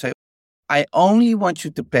you want to say, I only want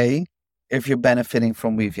you to pay if you're benefiting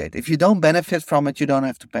from Luijt. If you don't benefit from it, you don't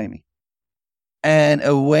have to pay me. And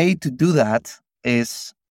a way to do that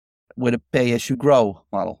is with a pay-as-you-grow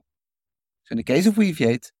model. So in the case of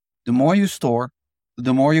Luijt, the more you store,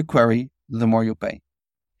 the more you query, the more you pay.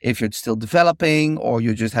 If you're still developing or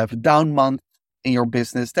you just have a down month in your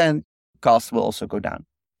business, then costs will also go down.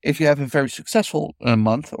 If you have a very successful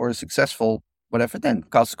month or a successful whatever, then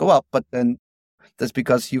costs go up, but then that's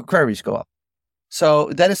because your queries go up. So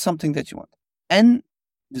that is something that you want. And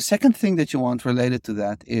the second thing that you want related to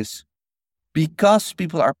that is because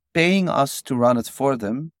people are paying us to run it for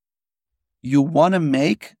them, you want to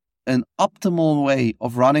make an optimal way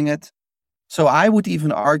of running it. So I would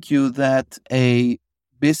even argue that a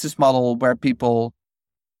business model where people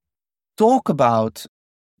talk about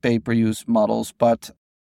pay-per-use models, but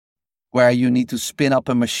where you need to spin up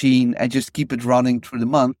a machine and just keep it running through the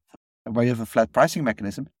month, where you have a flat pricing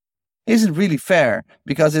mechanism, isn't really fair,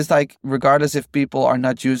 because it's like, regardless if people are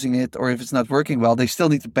not using it or if it's not working well, they still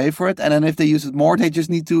need to pay for it. And then if they use it more, they just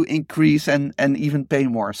need to increase and even pay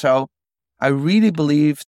more. So I really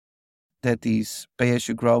believe that these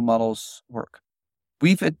pay-as-you-grow models work.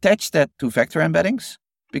 We've attached that to vector embeddings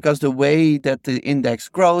because the way that the index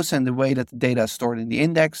grows and the way that the data is stored in the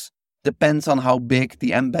index depends on how big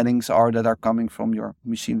the embeddings are that are coming from your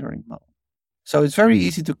machine learning model. So it's very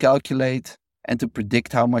easy to calculate and to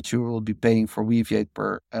predict how much you will be paying for Luijt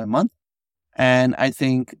per month. And I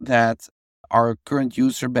think that our current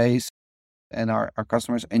user base and our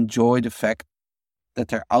customers enjoy the fact that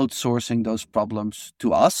they're outsourcing those problems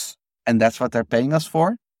to us, and that's what they're paying us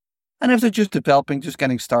for. And if they're just developing, just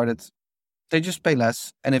getting started, they just pay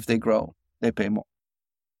less. And if they grow, they pay more.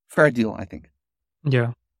 Fair deal, I think.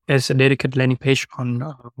 Yeah. There's a dedicated landing page on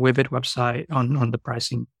Luijt website on the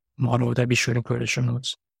pricing model that we should include in the show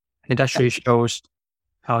notes. And it actually shows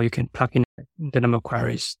how you can plug in the number of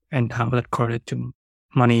queries and how that correlates to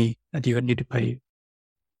money that you need to pay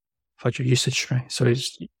for your usage, right? So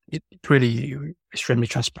it's really extremely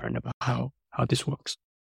transparent about how this works.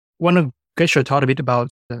 Want to get your thought a bit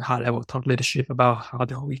about the high-level thought leadership about how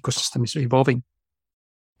the whole ecosystem is evolving.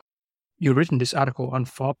 You've written this article on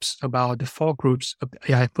Forbes about the 4 groups of the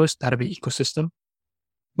AI-first database ecosystem,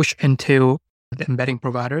 which entail the embedding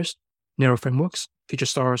providers, neural frameworks, feature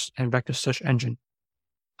stores, and vector search engine.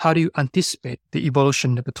 How do you anticipate the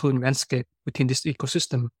evolution of the tooling landscape within this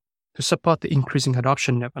ecosystem to support the increasing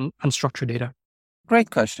adoption of unstructured data?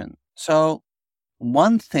 Great question. So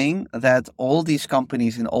one thing that all these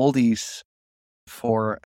companies in all these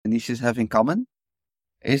 4 niches have in common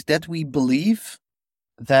is that we believe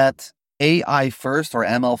that AI first or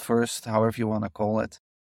ML first, however you want to call it,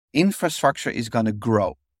 infrastructure is going to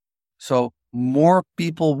grow. So more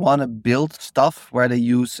people want to build stuff where they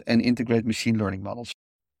use and integrate machine learning models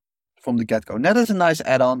from the get-go. And that is a nice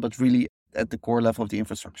add-on, but really at the core level of the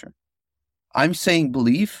infrastructure. I'm saying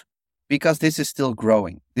believe because this is still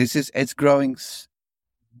growing. It's growing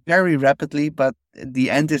very rapidly, but the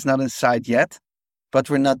end is not in sight yet, but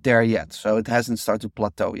we're not there yet. So it hasn't started to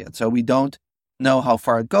plateau yet. So we don't know how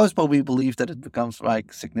far it goes, but we believe that it becomes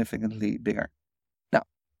like significantly bigger. Now,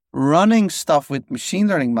 running stuff with machine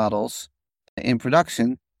learning models in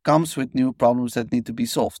production comes with new problems that need to be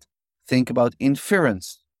solved. Think about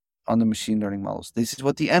inference on the machine learning models. This is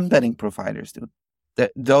what the embedding providers do.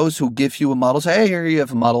 Those who give you a model say, hey, here you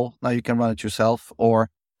have a model, now you can run it yourself. Or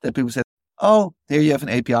that people say, oh, here you have an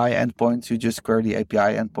API endpoint, you just query the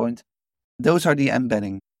API endpoint. Those are the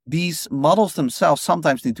embedding. These models themselves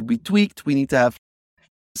sometimes need to be tweaked. We need to have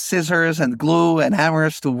scissors and glue and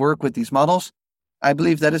hammers to work with these models. I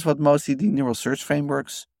believe that is what mostly the neural search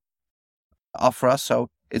frameworks offer us. So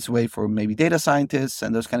it's a way for maybe data scientists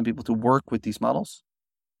and those kind of people to work with these models.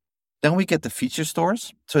 Then we get the feature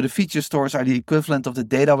stores. So the feature stores are the equivalent of the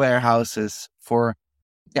data warehouses for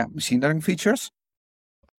machine learning features.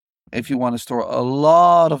 If you want to store a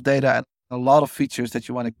lot of data and a lot of features that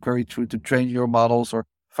you want to query through to train your models or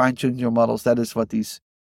fine-tune your models. That is what these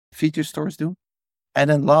feature stores do. And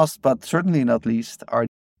then last, but certainly not least, are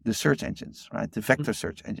the search engines, right? The vector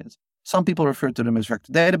search engines. Some people refer to them as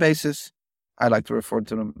vector databases. I like to refer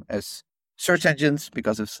to them as search engines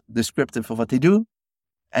because it's descriptive of what they do.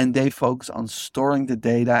 And they focus on storing the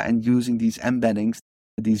data and using these embeddings,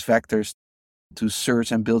 these vectors, to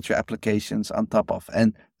search and build your applications on top of.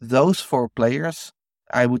 And those 4 players,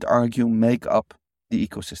 I would argue, make up the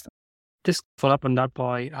ecosystem. Just follow up on that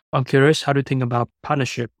point. I'm curious how to think about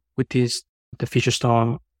partnership with the feature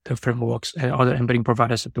store, the frameworks, and other embedding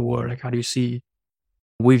providers of the world. Like, how do you see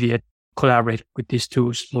Luijt collaborate with these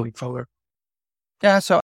tools moving forward? Yeah,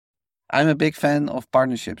 so I'm a big fan of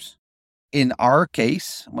partnerships. In our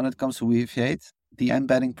case, when it comes to Luijt, the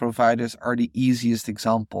embedding providers are the easiest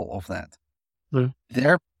example of that.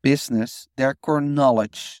 Their business, their core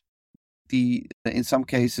knowledge, in some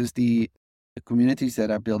cases, the communities that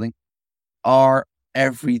are building are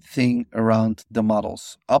everything around the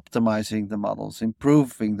models, optimizing the models,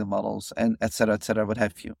 improving the models, and et cetera, what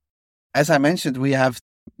have you. As I mentioned, we have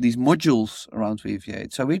these modules around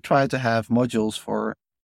Luijt. So we try to have modules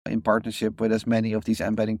in partnership with as many of these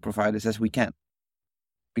embedding providers as we can.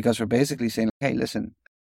 Because we're basically saying, hey, listen,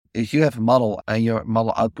 if you have a model and your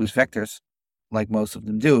model outputs vectors, like most of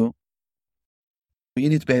them do, you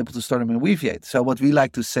need to be able to store them in Luijt. So what we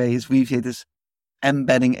like to say is Luijt is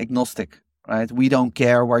embedding agnostic, right? We don't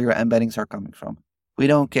care where your embeddings are coming from. We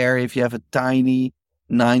don't care if you have a tiny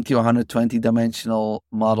 90 or 120 dimensional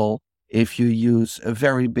model. If you use a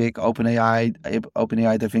very big OpenAI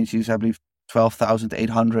DaVinci is, I believe,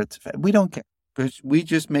 12,800. We don't care. We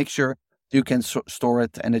just make sure you can store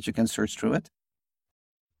it and that you can search through it.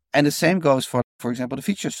 And the same goes for example, the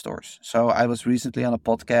feature stores. So I was recently on a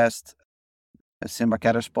podcast, a Simba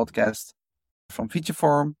Ketter's podcast from Feature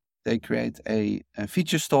Forum. They create a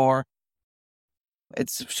feature store.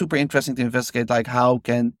 It's super interesting to investigate, like, how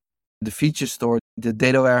can the feature store, the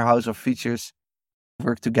data warehouse of features,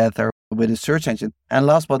 work together with a search engine. And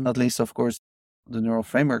last but not least, of course, the neural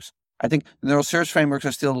frameworks. I think the neural search frameworks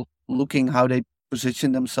are still looking how they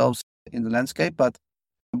position themselves in the landscape, but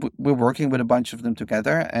we're working with a bunch of them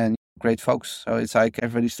together and great folks. So it's like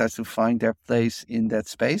everybody starts to find their place in that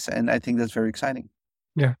space. And I think that's very exciting.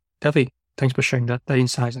 Yeah, definitely. Thanks for sharing that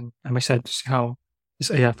insights. And I'm excited to see how this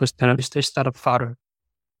AI first startup founder.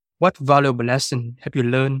 What valuable lesson have you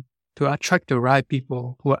learned to attract the right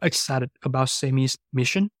people who are excited about Semi's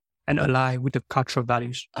mission and align with the cultural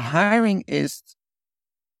values? Hiring is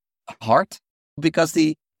hard because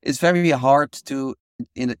it's very hard to,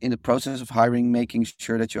 in the process of hiring, making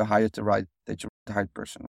sure that you hired the right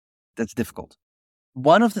person. That's difficult.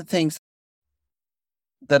 One of the things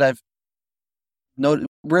that I've noticed,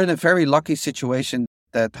 we're in a very lucky situation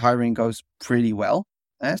that hiring goes pretty well.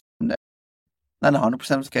 Not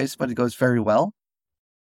 100% of the cases, but it goes very well.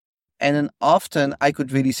 And then often I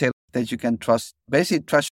could really say that you can trust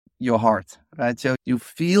your heart, right? So you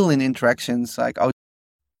feel in interactions like, oh,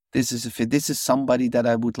 this is a fit. This is somebody that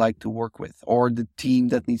I would like to work with, or the team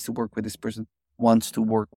that needs to work with this person wants to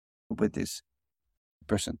work with this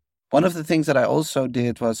person. One of the things that I also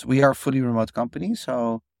did was, we are a fully remote company.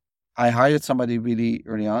 So I hired somebody really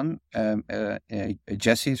early on.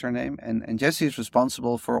 Jessie is her name. And Jessie is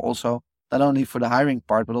responsible for also, not only for the hiring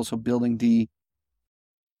part, but also building the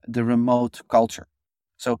remote culture.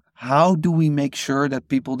 So how do we make sure that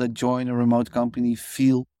people that join a remote company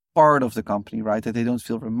feel part of the company, right? That they don't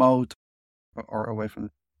feel remote or away from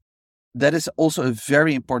it. That is also a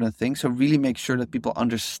very important thing. So really make sure that people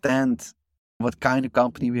understand what kind of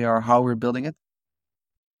company we are, how we're building it.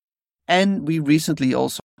 And we recently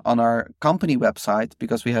also, on our company website,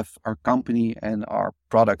 because we have our company and our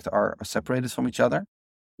product are separated from each other,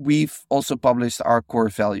 we've also published our core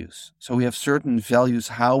values. So we have certain values,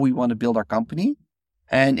 how we want to build our company.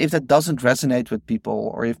 And if that doesn't resonate with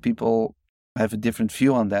people, or if people have a different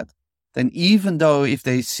view on that, then even though if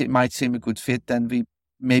they might seem a good fit, then we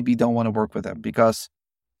maybe don't want to work with them, because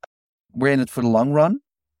we're in it for the long run.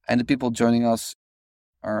 And the people joining us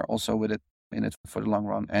are also in it for the long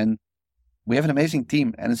run. And we have an amazing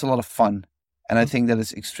team and it's a lot of fun. And I think that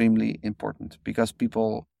is extremely important, because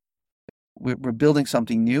we're building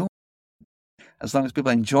something new. As long as people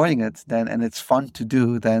are enjoying it, and it's fun to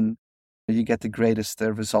do, then you get the greatest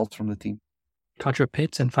results from the team. Culture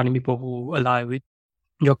fits and finding people who align with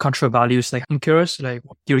your cultural values. Like, I'm curious, like,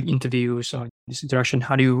 during interviews or this interaction,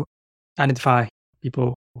 how do you identify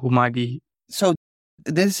people who might be? So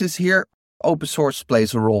this is here, open source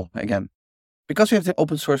plays a role again. Because we have the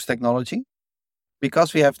open source technology,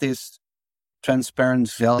 because we have this transparent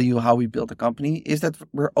value, how we build a company, is that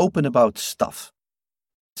we're open about stuff.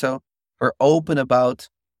 So we're open about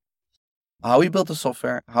how we build the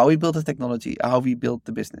software, how we build the technology, how we build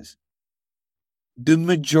the business. The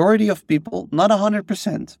majority of people, not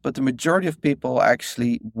 100%, but the majority of people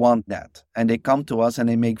actually want that. And they come to us and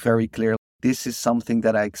they make very clear, this is something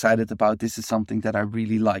that I'm excited about. This is something that I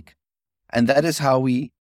really like. And that is how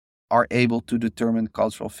we are able to determine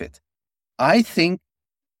cultural fit. I think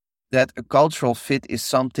that a cultural fit is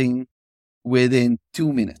something within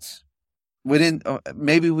 2 minutes.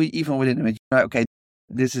 Maybe even within a minute. Okay,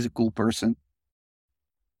 this is a cool person.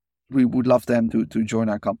 We would love them to join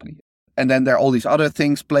our company. And then there are all these other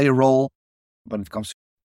things play a role when it comes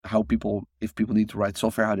to if people need to write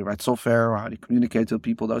software, how they write software, or how they communicate with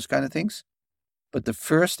people, those kind of things. But the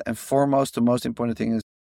first and foremost, the most important thing is,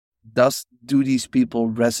 do these people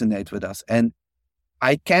resonate with us? And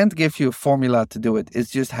I can't give you a formula to do it.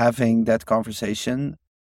 It's just having that conversation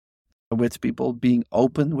with people, being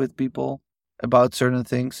open with people about certain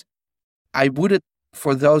things.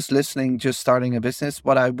 For those listening, just starting a business,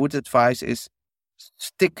 what I would advise is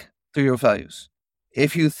stick to your values.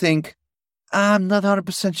 If you think, I'm not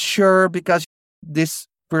 100% sure because this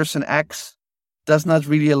person X does not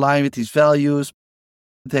really align with these values,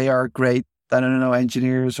 they are great, I don't know,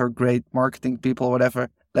 engineers or great marketing people, whatever,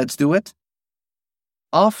 let's do it.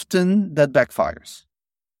 Often that backfires.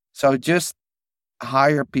 So just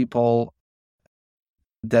hire people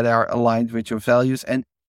that are aligned with your values, and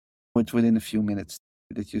within a few minutes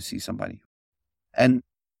that you see somebody. And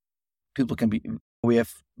people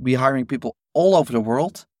we hiring people all over the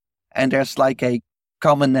world, and there's like a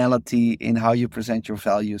commonality in how you present your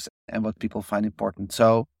values and what people find important.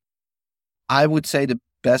 So I would say the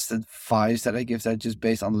best advice that I give, that just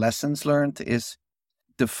based on lessons learned, is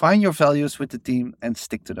define your values with the team and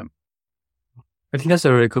stick to them. I think that's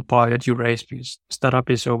a really good point that you raised, because startup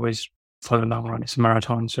is always for the long run. It's a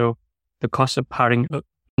marathon. So the cost of hiring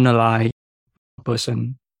an aligned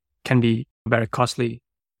person can be very costly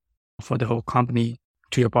for the whole company.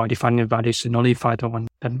 To your point, defining values and only find the one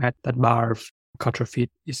that met that bar of culture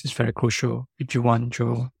fit is very crucial if you want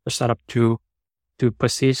your startup to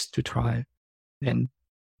persist, to thrive, and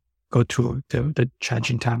go through the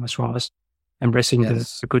challenging time as well as embracing the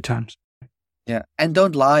good times. Yeah. And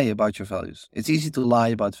don't lie about your values. It's easy to lie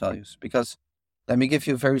about values, because let me give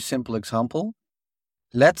you a very simple example.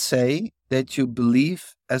 Let's say that you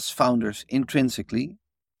believe as founders intrinsically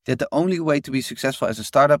that the only way to be successful as a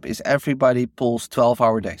startup is everybody pulls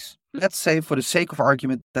 12-hour days. Let's say, for the sake of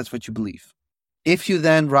argument, that's what you believe. If you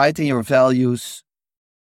then write in your values,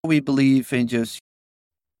 we believe in just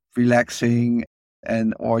relaxing,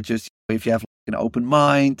 or just if you have an open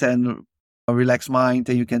mind and a relaxed mind,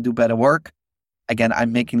 then you can do better work. Again,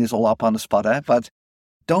 I'm making this all up on the spot, but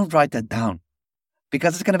don't write that down,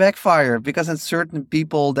 because it's going to backfire. Because it's certain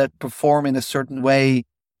people that perform in a certain way,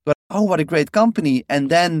 but oh, what a great company. And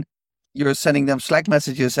then you're sending them Slack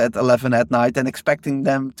messages at 11 at night and expecting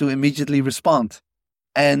them to immediately respond.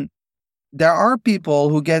 And there are people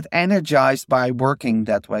who get energized by working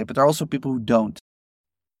that way, but there are also people who don't.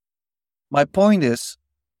 My point is,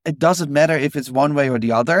 it doesn't matter if it's one way or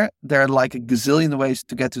the other. There are like a gazillion ways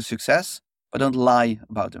to get to success, but don't lie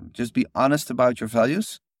about them. Just be honest about your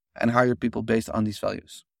values and hire people based on these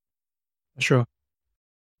values. Sure.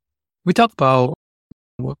 We talk about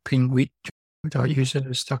working with our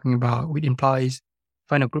users, talking about with employees.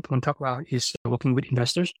 Final group I want to talk about is working with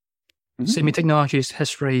investors. Mm-hmm. Semi Technologies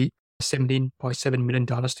has raised $17.7 million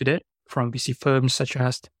to date from VC firms such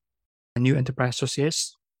as New Enterprise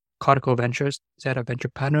Associates, Cortical Ventures, Zeta Venture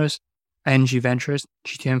Partners, ING Ventures,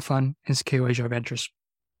 GTM Fund, and Scale Asia Ventures.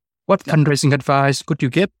 What fundraising advice could you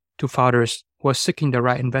give to founders who are seeking the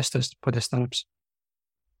right investors for their startups?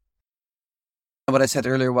 What I said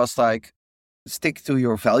earlier was like, stick to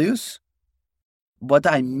your values. What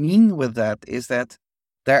I mean with that is that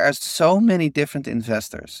there are so many different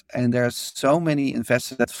investors, and there are so many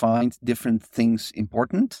investors that find different things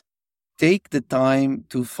important. Take the time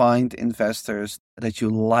to find investors that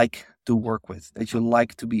you like to work with, that you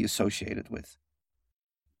like to be associated with.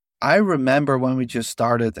 I remember when we just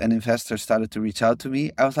started and investors started to reach out to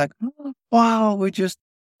me, I was like, oh, wow,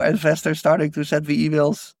 investors starting to send me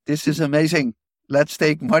emails. This is amazing. Let's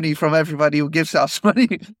take money from everybody who gives us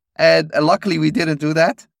money. And luckily we didn't do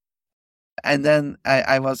that. And then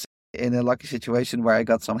I was in a lucky situation where I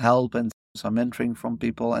got some help and some mentoring from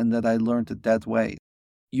people, and that I learned it that way.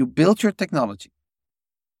 You build your technology.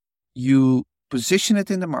 You position it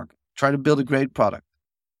in the market. Try to build a great product.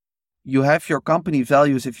 You have your company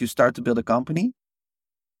values if you start to build a company.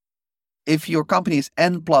 If your company is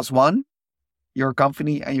N+1, your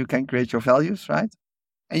company, and you can create your values, right?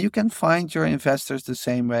 And you can find your investors the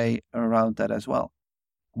same way around that as well.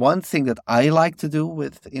 one thing that I like to do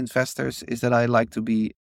with investors is that I try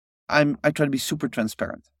to be super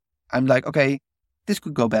transparent. I'm like, okay, this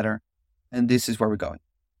could go better, and this is where we're going.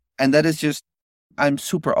 And that is just, I'm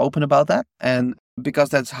super open about that. And because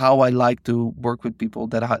that's how I like to work with people,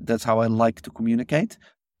 that's how I like to communicate,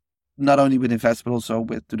 not only with investors, but also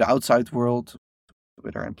to the outside world,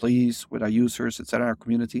 with our employees, with our users, etc., our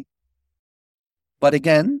community. But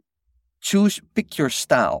again, pick your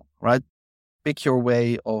style, right? Pick your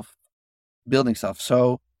way of building stuff.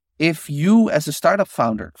 So if you as a startup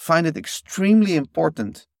founder find it extremely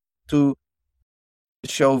important to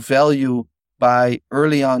show value by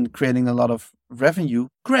early on creating a lot of revenue,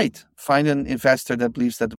 great. Find an investor that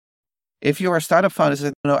believes that. If you are a startup founder,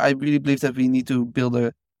 say, I really believe that we need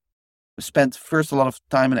to spend first a lot of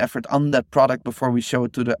time and effort on that product before we show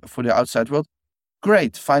it for the outside world.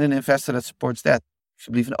 Great. Find an investor that supports that. If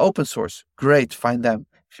you believe in open source, great. Find them.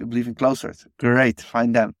 If you believe in closed source, great.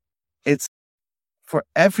 Find them. It's for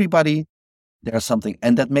everybody. There's something.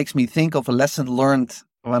 And that makes me think of a lesson learned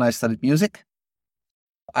when I studied music.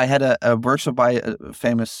 I had a workshop by a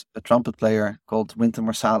famous trumpet player called Wynton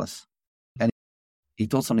Marsalis. And he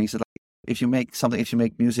told something. He said, like, if you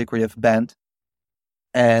make music or you have a band,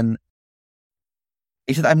 and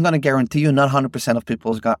he said, I'm going to guarantee you not 100% of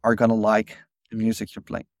people are going to like the music you're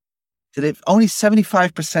playing. He said, if only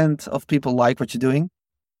 75% of people like what you're doing,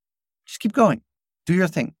 just keep going. Do your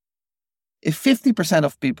thing. If 50%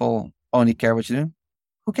 of people only care what you're doing,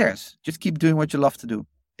 who cares? Just keep doing what you love to do.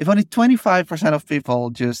 If only 25% of people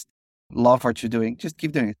just love what you're doing, just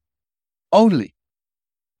keep doing it. Only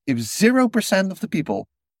if 0% of the people,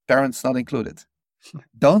 parents not included,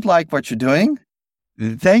 don't like what you're doing,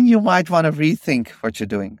 then you might want to rethink what you're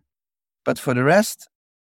doing. But for the rest,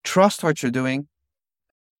 trust what you're doing,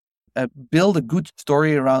 build a good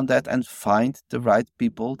story around that, and find the right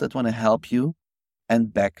people that want to help you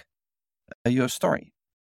and back your story.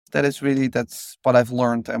 That's what I've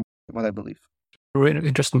learned and what I believe. Really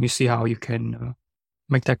interesting to see how you can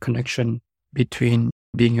make that connection between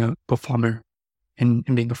being a performer and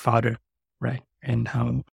being a founder, right? And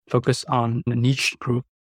how focus on the niche group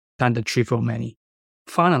than the trivial many.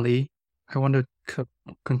 Finally, I want to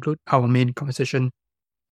conclude our main conversation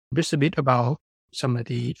just a bit about some of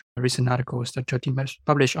the recent articles that your team has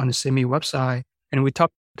published on the SEMI website. And we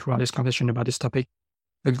talked throughout this conversation about this topic.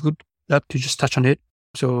 I would love to just touch on it.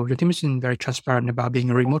 So your team has been very transparent about being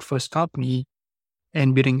a remote-first company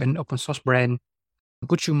and building an open source brand.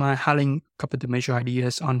 Could you mind highlighting a couple of the major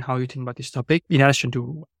ideas on how you think about this topic, in addition to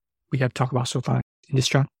what we have talked about so far in this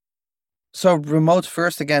chat? So remote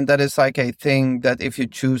first, again, that is like a thing that if you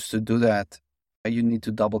choose to do that, you need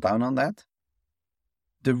to double down on that.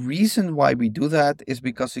 The reason why we do that is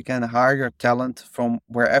because we can hire talent from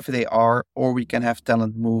wherever they are, or we can have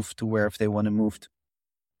talent move to wherever they want to move to.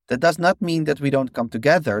 That does not mean that we don't come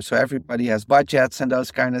together. So everybody has budgets and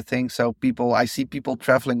those kind of things. So I see people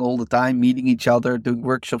traveling all the time, meeting each other, doing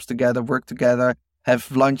workshops together, work together,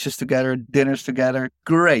 have lunches together, dinners together.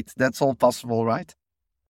 Great. That's all possible, right?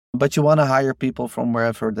 But you want to hire people from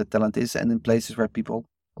wherever the talent is and in places where people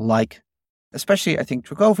like. Especially, I think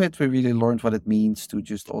through COVID, we really learned what it means to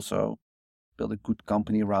just also build a good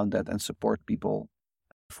company around that and support people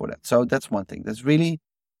for that. So that's one thing.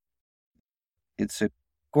 It's a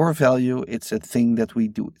core value. It's a thing that we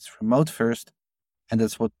do. It's remote first. And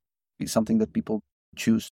that's something that people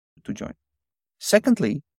choose to join.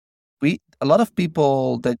 Secondly, a lot of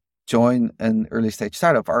people that join an early stage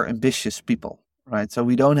startup are ambitious people, right? So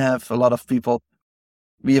we don't have a lot of people.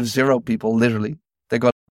 We have 0 people, literally.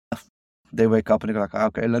 They wake up and they go like,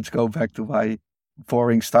 okay, let's go back to my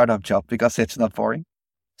boring startup job because it's not boring.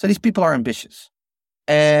 So these people are ambitious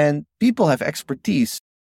and people have expertise.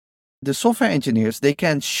 The software engineers, they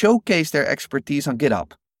can showcase their expertise on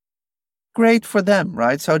GitHub. Great for them,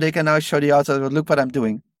 right? So they can now show the outside, look what I'm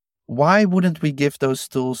doing. Why wouldn't we give those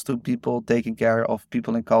tools to people taking care of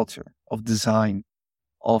people and culture, of design,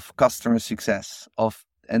 of customer success,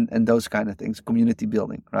 and those kind of things, community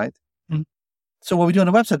building, right? So what we do on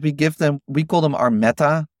the website, we call them our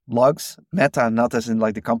meta blogs. Meta, not as in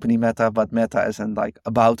like the company meta, but meta as in like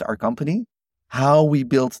about our company, how we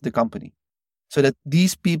built the company. So that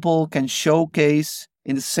these people can showcase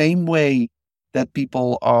in the same way that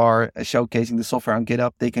people are showcasing the software on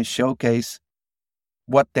GitHub, they can showcase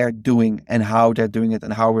what they're doing and how they're doing it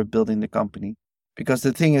and how we're building the company. Because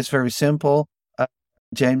the thing is very simple,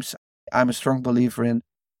 James, I'm a strong believer in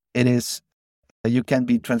it is you can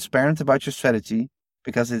be transparent about your strategy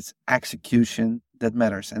because it's execution that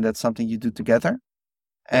matters. And that's something you do together.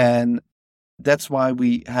 And that's why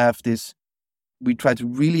we try to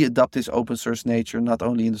really adopt this open source nature, not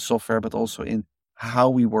only in the software, but also in how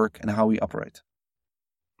we work and how we operate.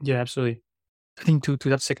 Yeah, absolutely. I think to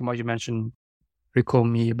that second point you mentioned, recall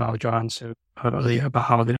me about your answer earlier about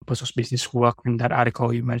how the open source business work. In that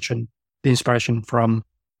article, you mentioned the inspiration from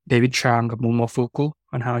David Chang of Momofuku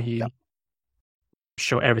and how he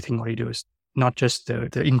show everything what he does, not just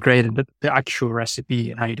the ingredient, but the actual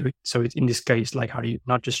recipe and how you do it. So in this case, like how do you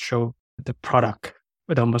not just show the product,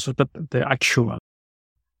 but almost the actual,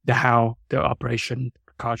 the how, the operation,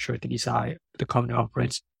 the culture, the design, the company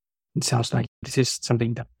operates. It sounds like this is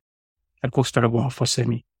something that works very well for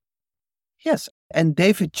Semi. Yes, and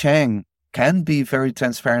David Chang can be very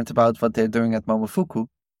transparent about what they're doing at Momofuku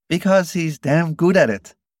because he's damn good at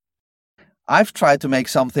it. I've tried to make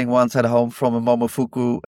something once at home from a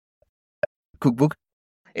Momofuku cookbook.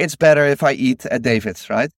 It's better if I eat at David's,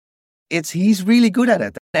 right? He's really good at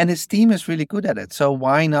it, and his team is really good at it. So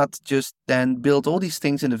why not just then build all these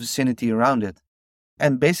things in the vicinity around it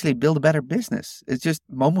and basically build a better business? It's just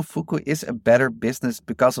Momofuku is a better business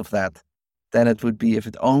because of that than it would be if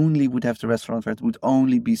it only would have the restaurant where it would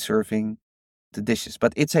only be serving the dishes.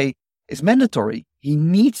 But it's mandatory. He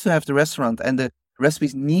needs to have the restaurant, and the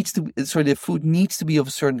recipes the food needs to be of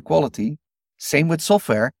a certain quality. Same with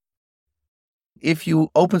software. If you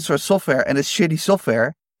open source software and it's shitty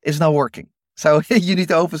software, it's not working. So you need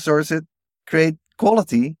to open source it, create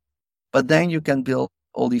quality, but then you can build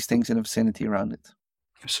all these things in the vicinity around it.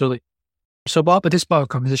 Absolutely. So Bob, at this part of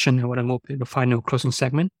the conversation, I want to move to the final closing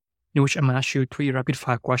segment, in which I'm going to ask you 3 rapid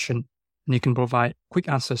fire questions, and you can provide quick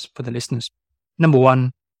answers for the listeners. Number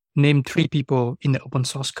 1, name 3 people in the open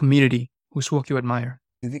source community whose work you admire.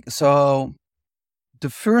 So the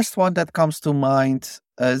first one that comes to mind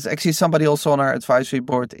is actually somebody also on our advisory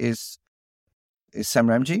board is Sam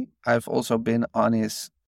Ramji. I've also been on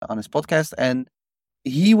his podcast, and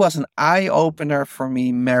he was an eye-opener for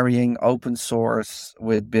me marrying open source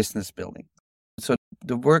with business building. So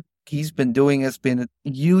the work he's been doing has been a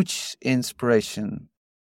huge inspiration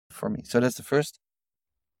for me. So that's the first.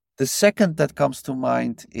 The second that comes to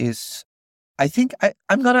mind is, I think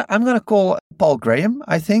I'm gonna call Paul Graham,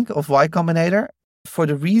 I think, of Y Combinator, for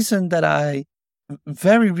the reason that I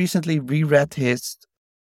very recently reread his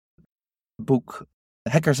book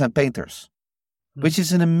Hackers and Painters, which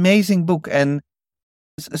is an amazing book, and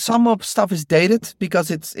some of stuff is dated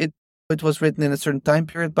because it was written in a certain time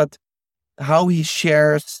period, but how he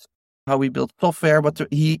shares how he built software, what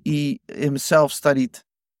he himself studied,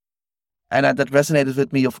 and that resonated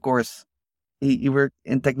with me. Of course, he worked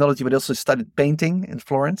in technology, but also studied painting in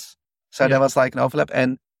Florence, so that was like an overlap.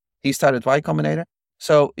 And he started Y Combinator,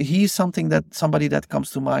 so he's somebody that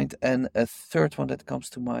comes to mind. And a third one that comes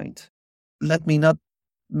to mind, let me not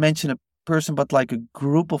mention a person, but like a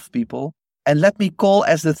group of people. And let me call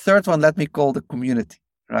the community,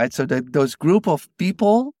 right? So those group of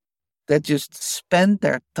people that just spend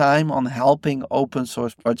their time on helping open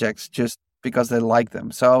source projects just because they like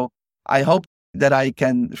them. So I hope that I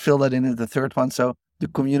can fill that in the third one. So the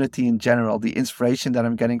community in general, the inspiration that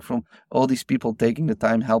I'm getting from all these people taking the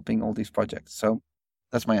time helping all these projects. So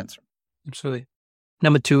that's my answer. Absolutely.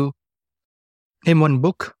 Number 2, name 1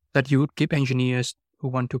 book that you would give engineers who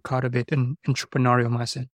want to cultivate an entrepreneurial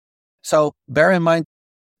mindset. So bear in mind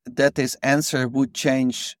that this answer would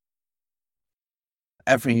change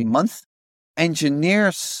every month.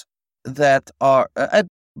 Engineers that are,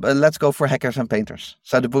 let's go for Hackers and Painters.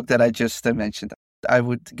 So the book that I just mentioned, I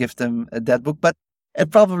would give them that book, but it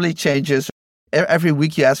probably changes. Every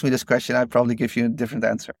week you ask me this question, I probably give you a different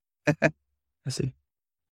answer. I see.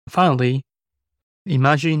 Finally,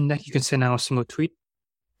 imagine that you can send out a single tweet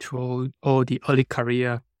to all the early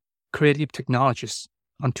career creative technologists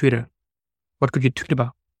on Twitter. What could you tweet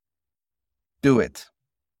about? Do it.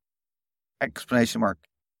 Exclamation mark.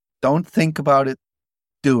 Don't think about it.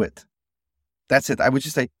 Do it. That's it. I would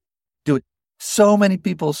just say, do it. So many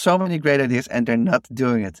people, so many great ideas, and they're not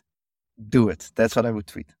doing it. Do it. That's what I would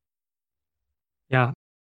tweet. Yeah,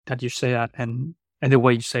 that you say that, and the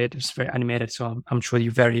way you say it is very animated. So I'm sure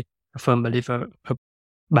you're very a firm believer of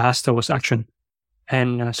bias towards action.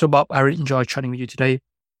 And so, Bob, I really enjoyed chatting with you today,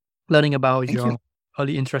 learning about your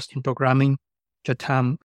early interest in programming, your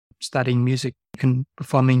time studying music and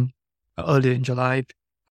performing earlier in your life,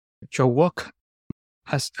 your work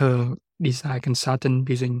as a design consultant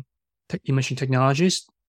using emerging technologies,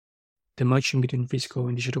 the merging between physical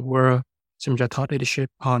and digital world, some of your thought leadership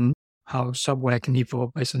on how software can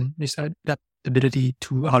evolve based on this adaptability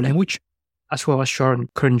to our language, as well as your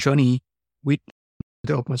current journey with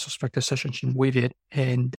the open source practice sessions with it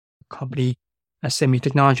and company Semi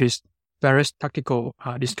Technologies, various tactical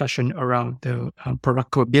discussion around the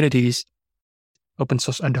product capabilities, open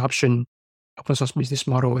source adoption, open source business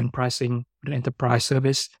model and pricing with an enterprise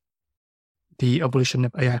service, the evolution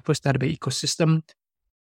of AI first database ecosystem,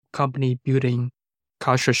 company building,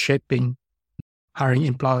 culture shaping, hiring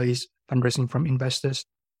employees, fundraising from investors,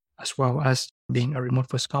 as well as being a remote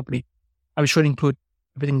first company. I will sure include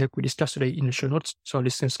everything that we discussed today in the show notes so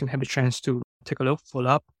listeners can have the chance to take a look, follow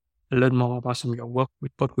up, and learn more about some of your work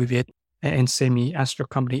with both Luijt and Semi as your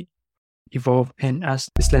company evolve and as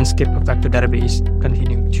this landscape of vector database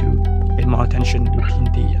continue to get more attention within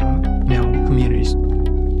the mail communities.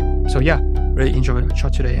 So yeah, really enjoyed the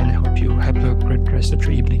chat today and I hope you have a great rest of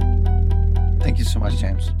your evening. Thank you so much,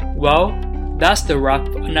 James. Well, that's the wrap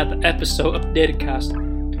for another episode of Datacast.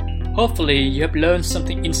 Hopefully you have learned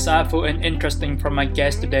something insightful and interesting from my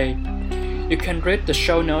guest today. You can read the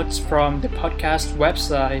show notes from the podcast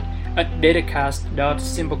website at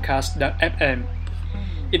datacast.simplecast.fm.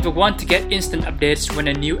 If you want to get instant updates when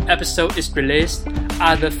a new episode is released,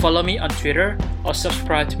 either follow me on Twitter or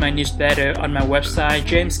subscribe to my newsletter on my website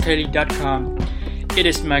jameskelly.com. It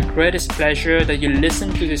is my greatest pleasure that you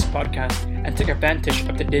listen to this podcast and take advantage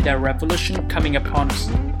of the data revolution coming upon us.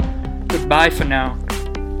 Goodbye for now.